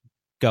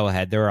 go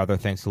ahead. There are other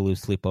things to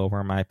lose sleep over,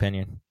 in my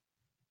opinion.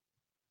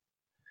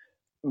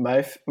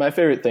 My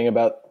favorite thing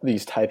about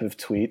these type of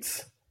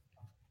tweets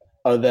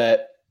are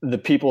that the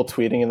people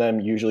tweeting them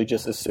usually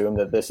just assume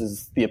that this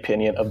is the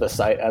opinion of the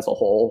site as a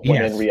whole,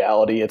 when in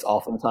reality it's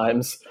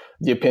oftentimes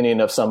the opinion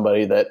of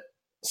somebody that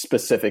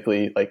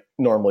specifically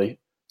normally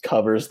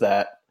covers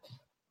that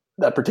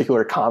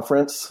particular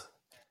conference.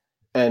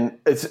 And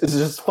it's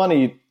just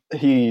funny.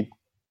 He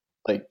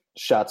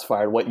shots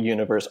fired. What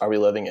universe are we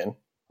living in?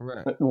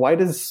 Right. Why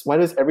does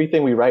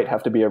everything we write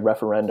have to be a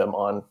referendum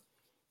on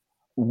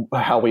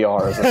how we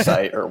are as a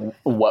site or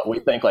what we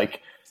think?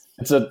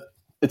 It's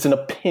an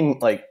opinion.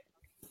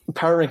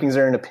 Power rankings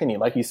are an opinion.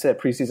 Like you said,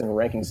 preseason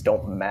rankings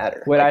don't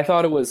matter. Wait, I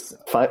thought it was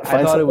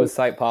it was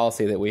site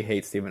policy that we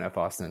hate Stephen F.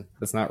 Austin.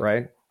 That's not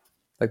right.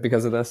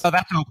 Because of this? Oh,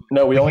 that's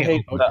no. We only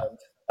hate.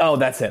 Oh,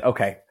 that's it.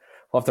 Okay,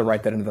 we'll have to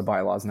write that into the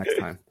bylaws next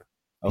time.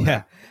 Okay.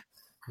 Yeah.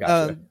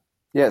 Gotcha.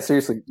 Yeah.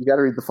 Seriously, you got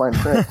to read the fine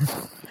print.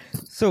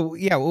 So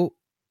yeah, well,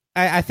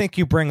 I think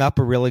you bring up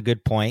a really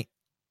good point,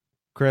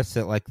 Chris.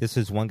 That this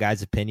is one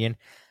guy's opinion,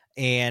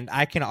 and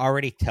I can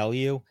already tell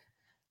you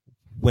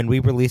when we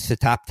release the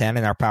top 10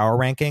 in our power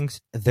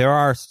rankings, there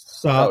are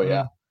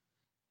some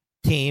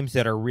teams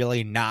that are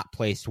really not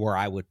placed where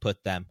I would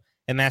put them,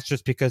 and that's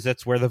just because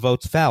that's where the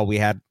votes fell. We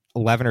had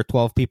 11 or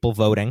 12 people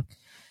voting,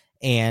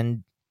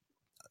 and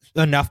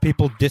enough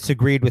people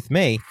disagreed with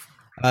me.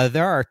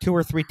 There are 2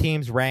 or 3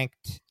 teams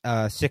ranked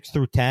 6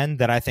 through 10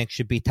 that I think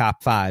should be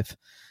top 5.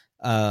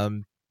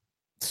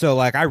 So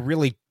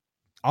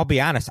I'll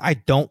be honest, I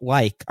don't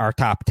like our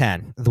top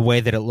 10 the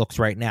way that it looks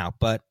right now,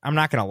 but I'm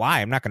not going to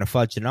lie. I'm not going to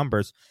fudge the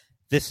numbers.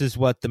 This is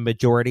what the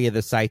majority of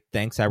the site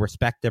thinks. I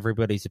respect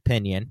everybody's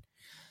opinion.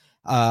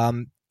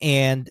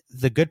 And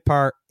the good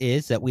part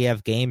is that we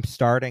have games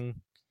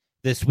starting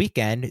this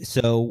weekend.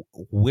 So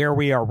where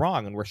we are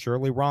wrong, and we're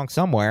surely wrong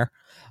somewhere,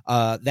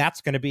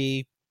 that's going to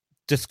be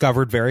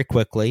discovered very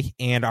quickly,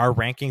 and our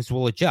rankings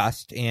will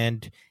adjust.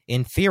 And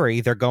in theory,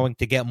 they're going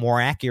to get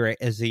more accurate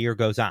as the year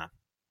goes on.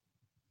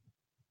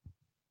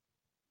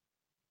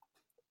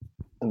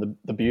 And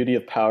the beauty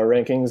of power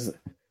rankings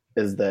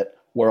is that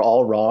we're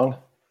all wrong,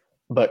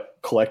 but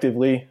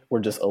collectively we're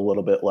just a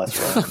little bit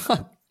less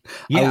wrong.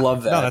 I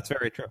love that. No, that's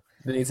very true.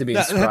 It needs to be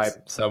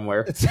inscribed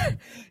somewhere.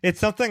 It's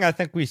something I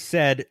think we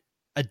said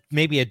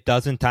maybe a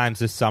dozen times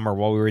this summer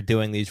while we were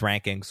doing these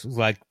rankings.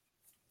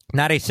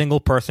 Not a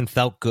single person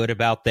felt good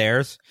about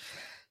theirs.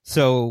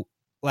 So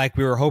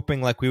we were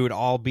hoping we would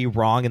all be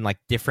wrong in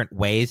different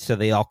ways, so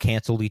they all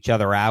canceled each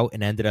other out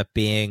and ended up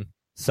being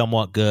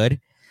somewhat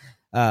good.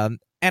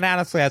 And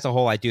honestly, as a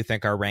whole, I do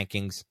think our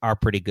rankings are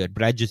pretty good,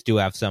 but I just do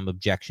have some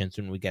objections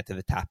when we get to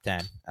the top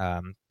 10.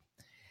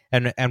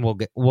 And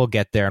we'll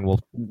get there and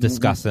we'll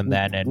discuss them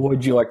then. And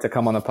would you like to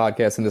come on the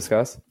podcast and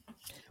discuss?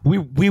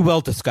 We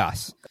will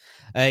discuss.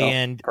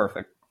 And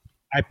perfect.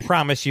 I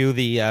promise you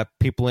the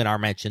people in our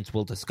mentions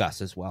will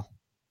discuss as well.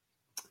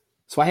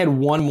 So I had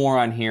one more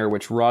on here,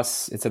 which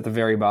Russ, it's at the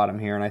very bottom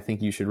here, and I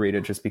think you should read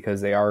it just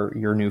because they are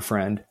your new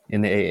friend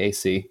in the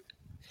AAC.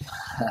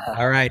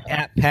 All right.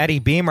 At Patty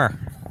Beamer.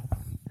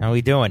 How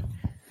we doing?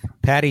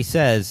 Patty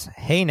says,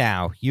 hey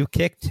now, you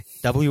kicked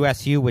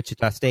WSU,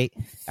 Wichita State,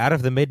 out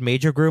of the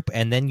mid-major group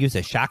and then use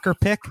a shocker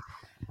pick?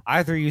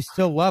 Either you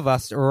still love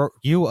us or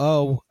you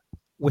owe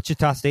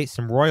Wichita State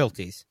some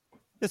royalties.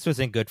 This was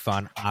in good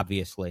fun,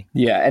 obviously.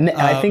 Yeah, and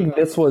I think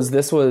this was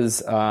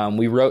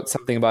we wrote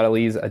something about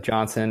Elise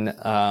Johnson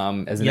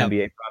as an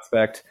NBA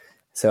prospect.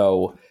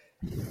 So,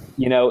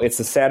 it's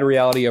a sad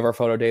reality of our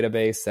photo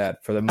database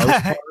that for the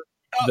most part,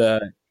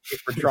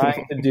 if we're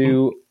trying to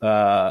do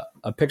a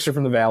picture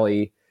from the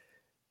Valley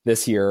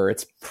this year,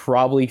 it's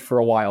probably for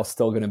a while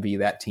still going to be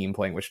that team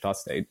playing Wichita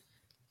State.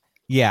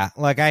 Yeah,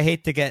 I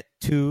hate to get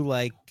too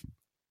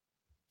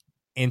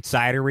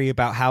insidery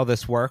about how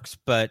this works,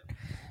 but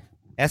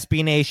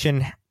SB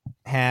Nation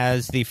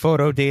has the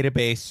photo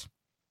database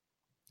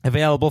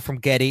available from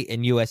Getty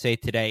and USA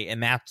Today,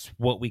 and that's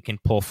what we can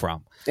pull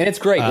from. And it's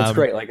great. It's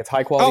great. Like, it's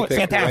high quality. Oh, it's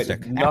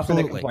fantastic. Right? Nothing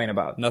to complain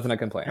about.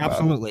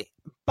 Absolutely.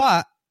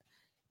 But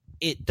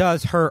it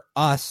does hurt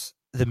us,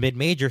 the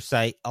mid-major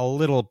site, a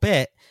little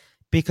bit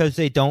because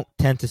they don't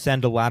tend to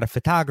send a lot of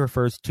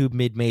photographers to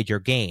mid-major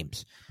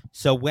games.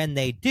 So when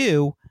they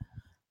do,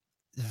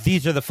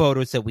 these are the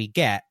photos that we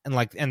get,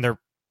 and they're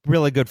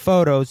really good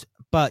photos,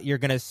 but you're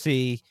going to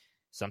see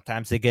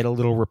sometimes they get a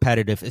little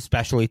repetitive,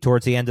 especially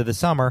towards the end of the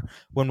summer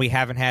when we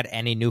haven't had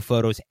any new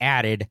photos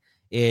added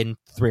in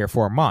 3 or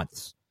 4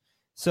 months.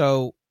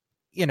 So,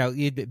 you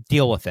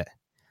deal with it.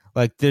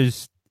 Like,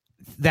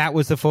 that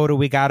was the photo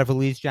we got of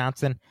Elise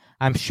Johnson.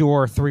 I'm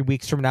sure 3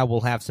 weeks from now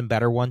we'll have some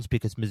better ones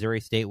because Missouri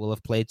State will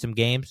have played some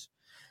games.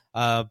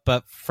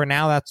 But for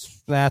now,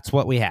 that's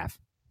what we have.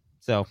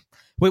 So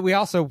we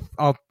also,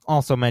 I'll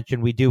also mention,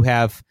 we do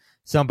have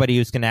somebody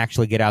who's going to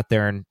actually get out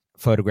there and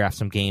photograph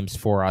some games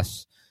for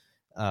us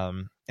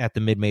at the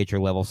mid-major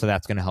level. So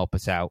that's going to help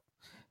us out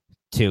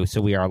too.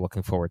 So we are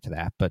looking forward to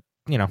that. But,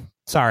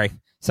 sorry,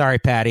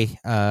 Patty.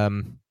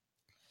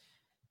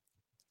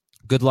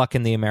 Good luck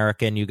in the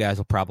American. You guys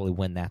will probably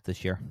win that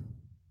this year.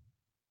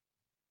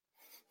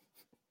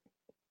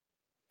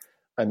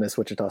 I miss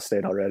Wichita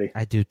State already.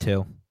 I do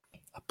too.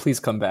 Please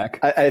come back.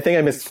 I think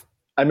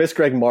I miss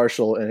Greg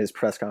Marshall and his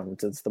press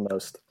conferences the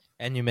most.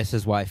 And you miss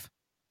his wife.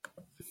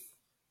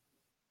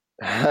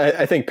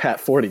 I think Pat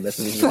Forty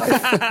misses his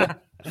wife.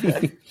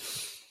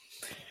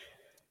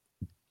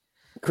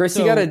 Chris,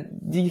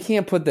 you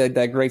can't put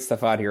that great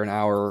stuff out here an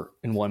hour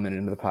and 1 minute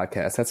into the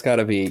podcast. That's got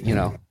to be,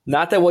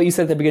 not that what you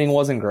said at the beginning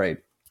wasn't great.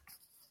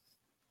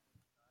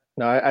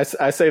 No,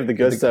 I saved the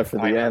good stuff for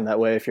the end. That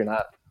way, if you're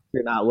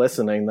not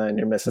listening, then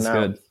you're missing out.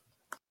 Good.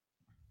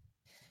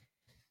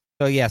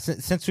 So yeah,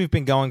 since we've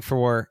been going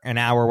for an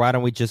hour, why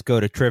don't we just go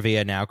to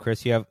trivia now,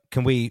 Chris?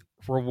 Can we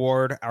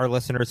reward our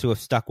listeners who have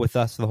stuck with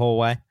us the whole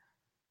way?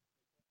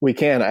 We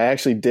can. I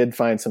actually did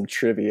find some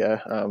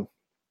trivia.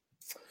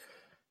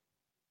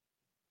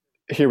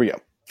 Here we go.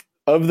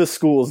 Of the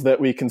schools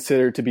that we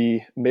consider to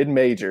be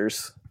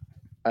mid-majors,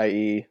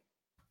 i.e.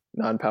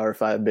 non-Power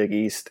 5, Big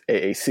East,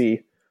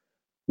 AAC,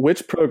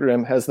 which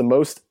program has the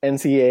most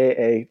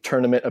NCAA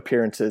tournament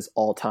appearances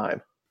all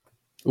time?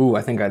 Ooh,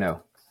 I think I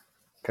know.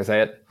 Can I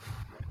say it?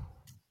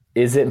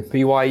 Is it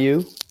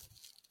BYU?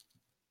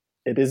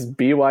 It is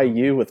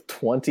BYU with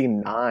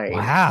 29.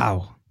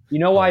 Wow. You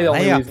know why the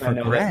only reason I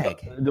know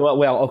that?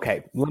 Well,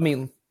 okay.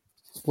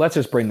 Let's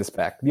just bring this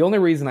back. The only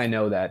reason I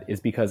know that is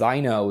because I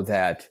know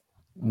that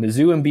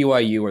Mizzou and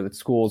BYU are the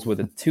schools with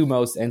the 2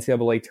 most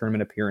NCAA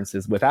tournament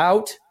appearances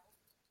without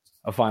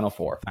a Final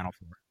Four.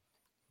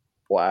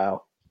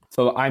 Wow.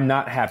 So I'm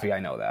not happy I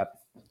know that.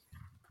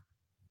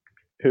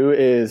 Who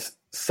is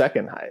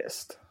second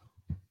highest?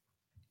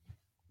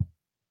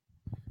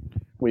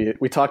 We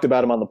talked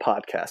about him on the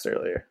podcast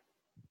earlier.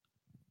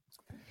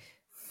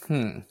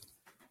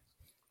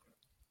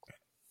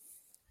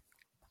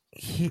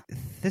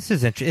 This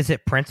is interesting. Is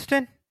it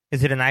Princeton?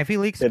 Is it an Ivy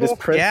League school? It is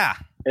Princeton. Yeah.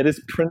 It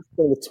is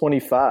Princeton with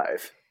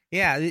 25.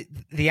 Yeah,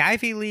 the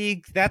Ivy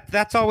League,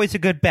 that's always a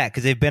good bet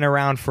because they've been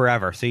around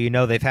forever. So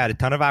they've had a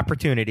ton of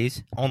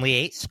opportunities, only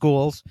 8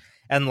 schools,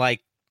 and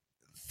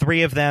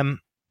 3 of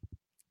them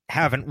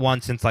haven't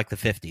won since the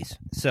 50s.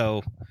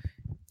 So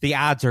the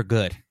odds are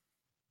good.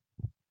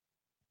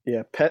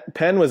 Yeah,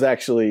 Penn was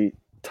actually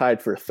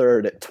tied for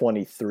third at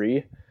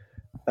 23.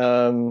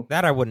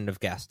 That I wouldn't have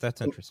guessed. That's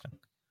interesting.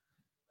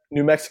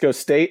 New Mexico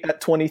State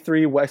at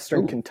 23,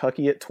 Western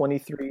Kentucky at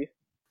 23,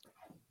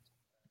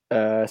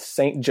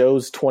 St.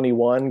 Joe's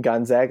 21,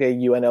 Gonzaga,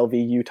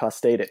 UNLV, Utah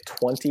State at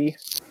 20,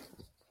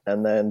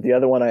 and then the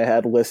other one I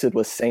had listed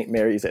was St.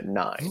 Mary's at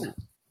 9.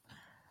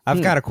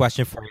 I've got a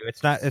question for you.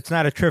 It's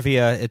not a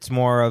trivia. It's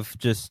more of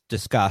just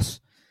discuss.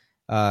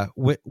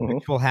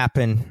 Which will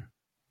happen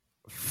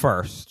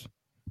first?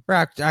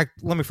 Let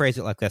me phrase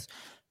it like this: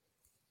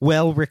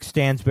 will Rick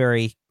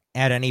Stansbury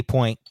at any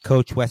point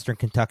coach Western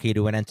Kentucky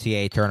to an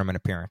NCAA tournament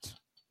appearance?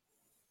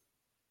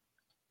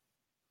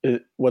 Is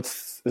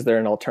there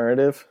an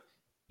alternative?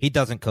 He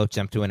doesn't coach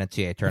them to an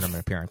NCAA tournament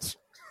appearance.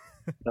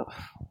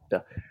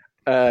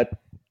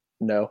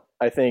 No,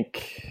 I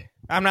think.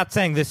 I'm not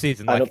saying this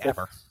season,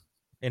 ever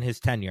in his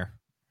tenure.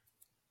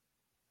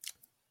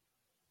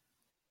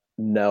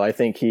 No, I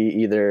think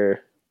he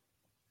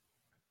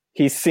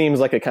seems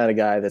like a kind of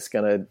guy that's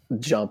going to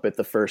jump at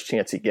the first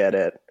chance he get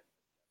at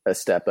a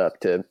step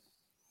up to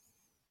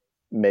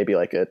maybe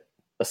a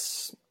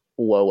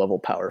low-level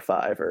Power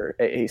 5 or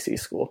AAC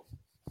school.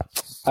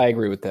 I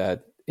agree with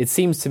that. It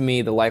seems to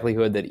me the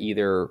likelihood that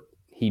either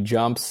he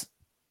jumps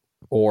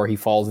or he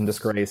falls in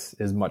disgrace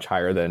is much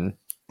higher than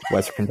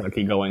Western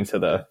Kentucky going to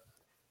the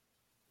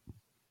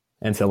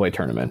NCAA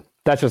tournament.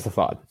 That's just a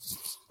thought.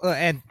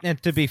 And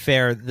to be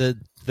fair,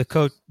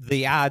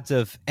 the odds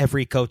of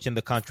every coach in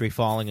the country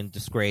falling in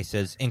disgrace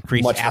has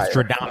increased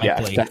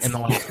astronomically in the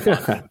last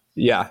month.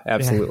 Yeah,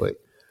 absolutely.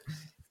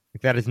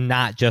 That is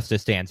not just a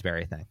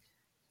Stansbury thing.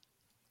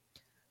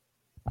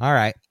 All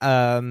right.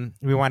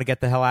 We want to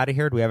get the hell out of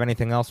here. Do we have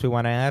anything else we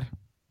want to add?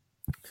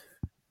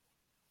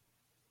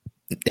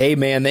 Hey,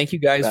 man, thank you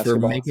guys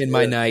Basketball. for making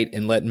my night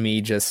and letting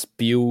me just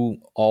spew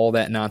all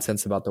that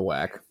nonsense about the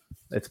whack.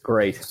 It's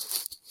great.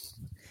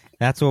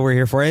 That's what we're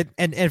here for.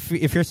 And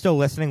if you're still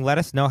listening, let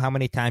us know how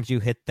many times you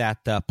hit that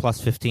plus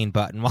 15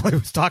 button while I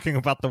was talking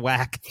about the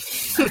whack.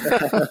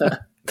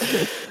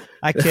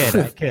 I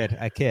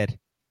kid.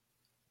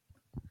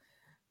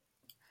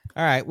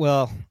 All right.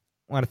 Well,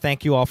 I want to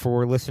thank you all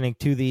for listening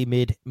to the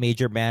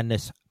Mid-Major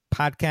Madness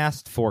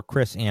podcast. For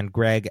Chris and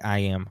Greg, I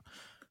am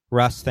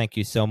Russ. Thank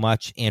you so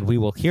much. And we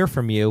will hear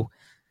from you,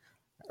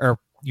 or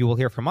you will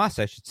hear from us,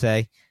 I should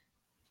say,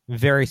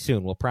 very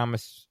soon. We'll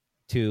promise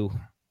to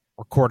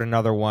record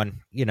another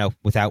one,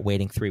 without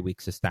waiting 3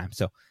 weeks this time.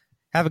 So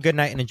have a good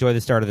night and enjoy the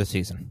start of the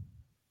season.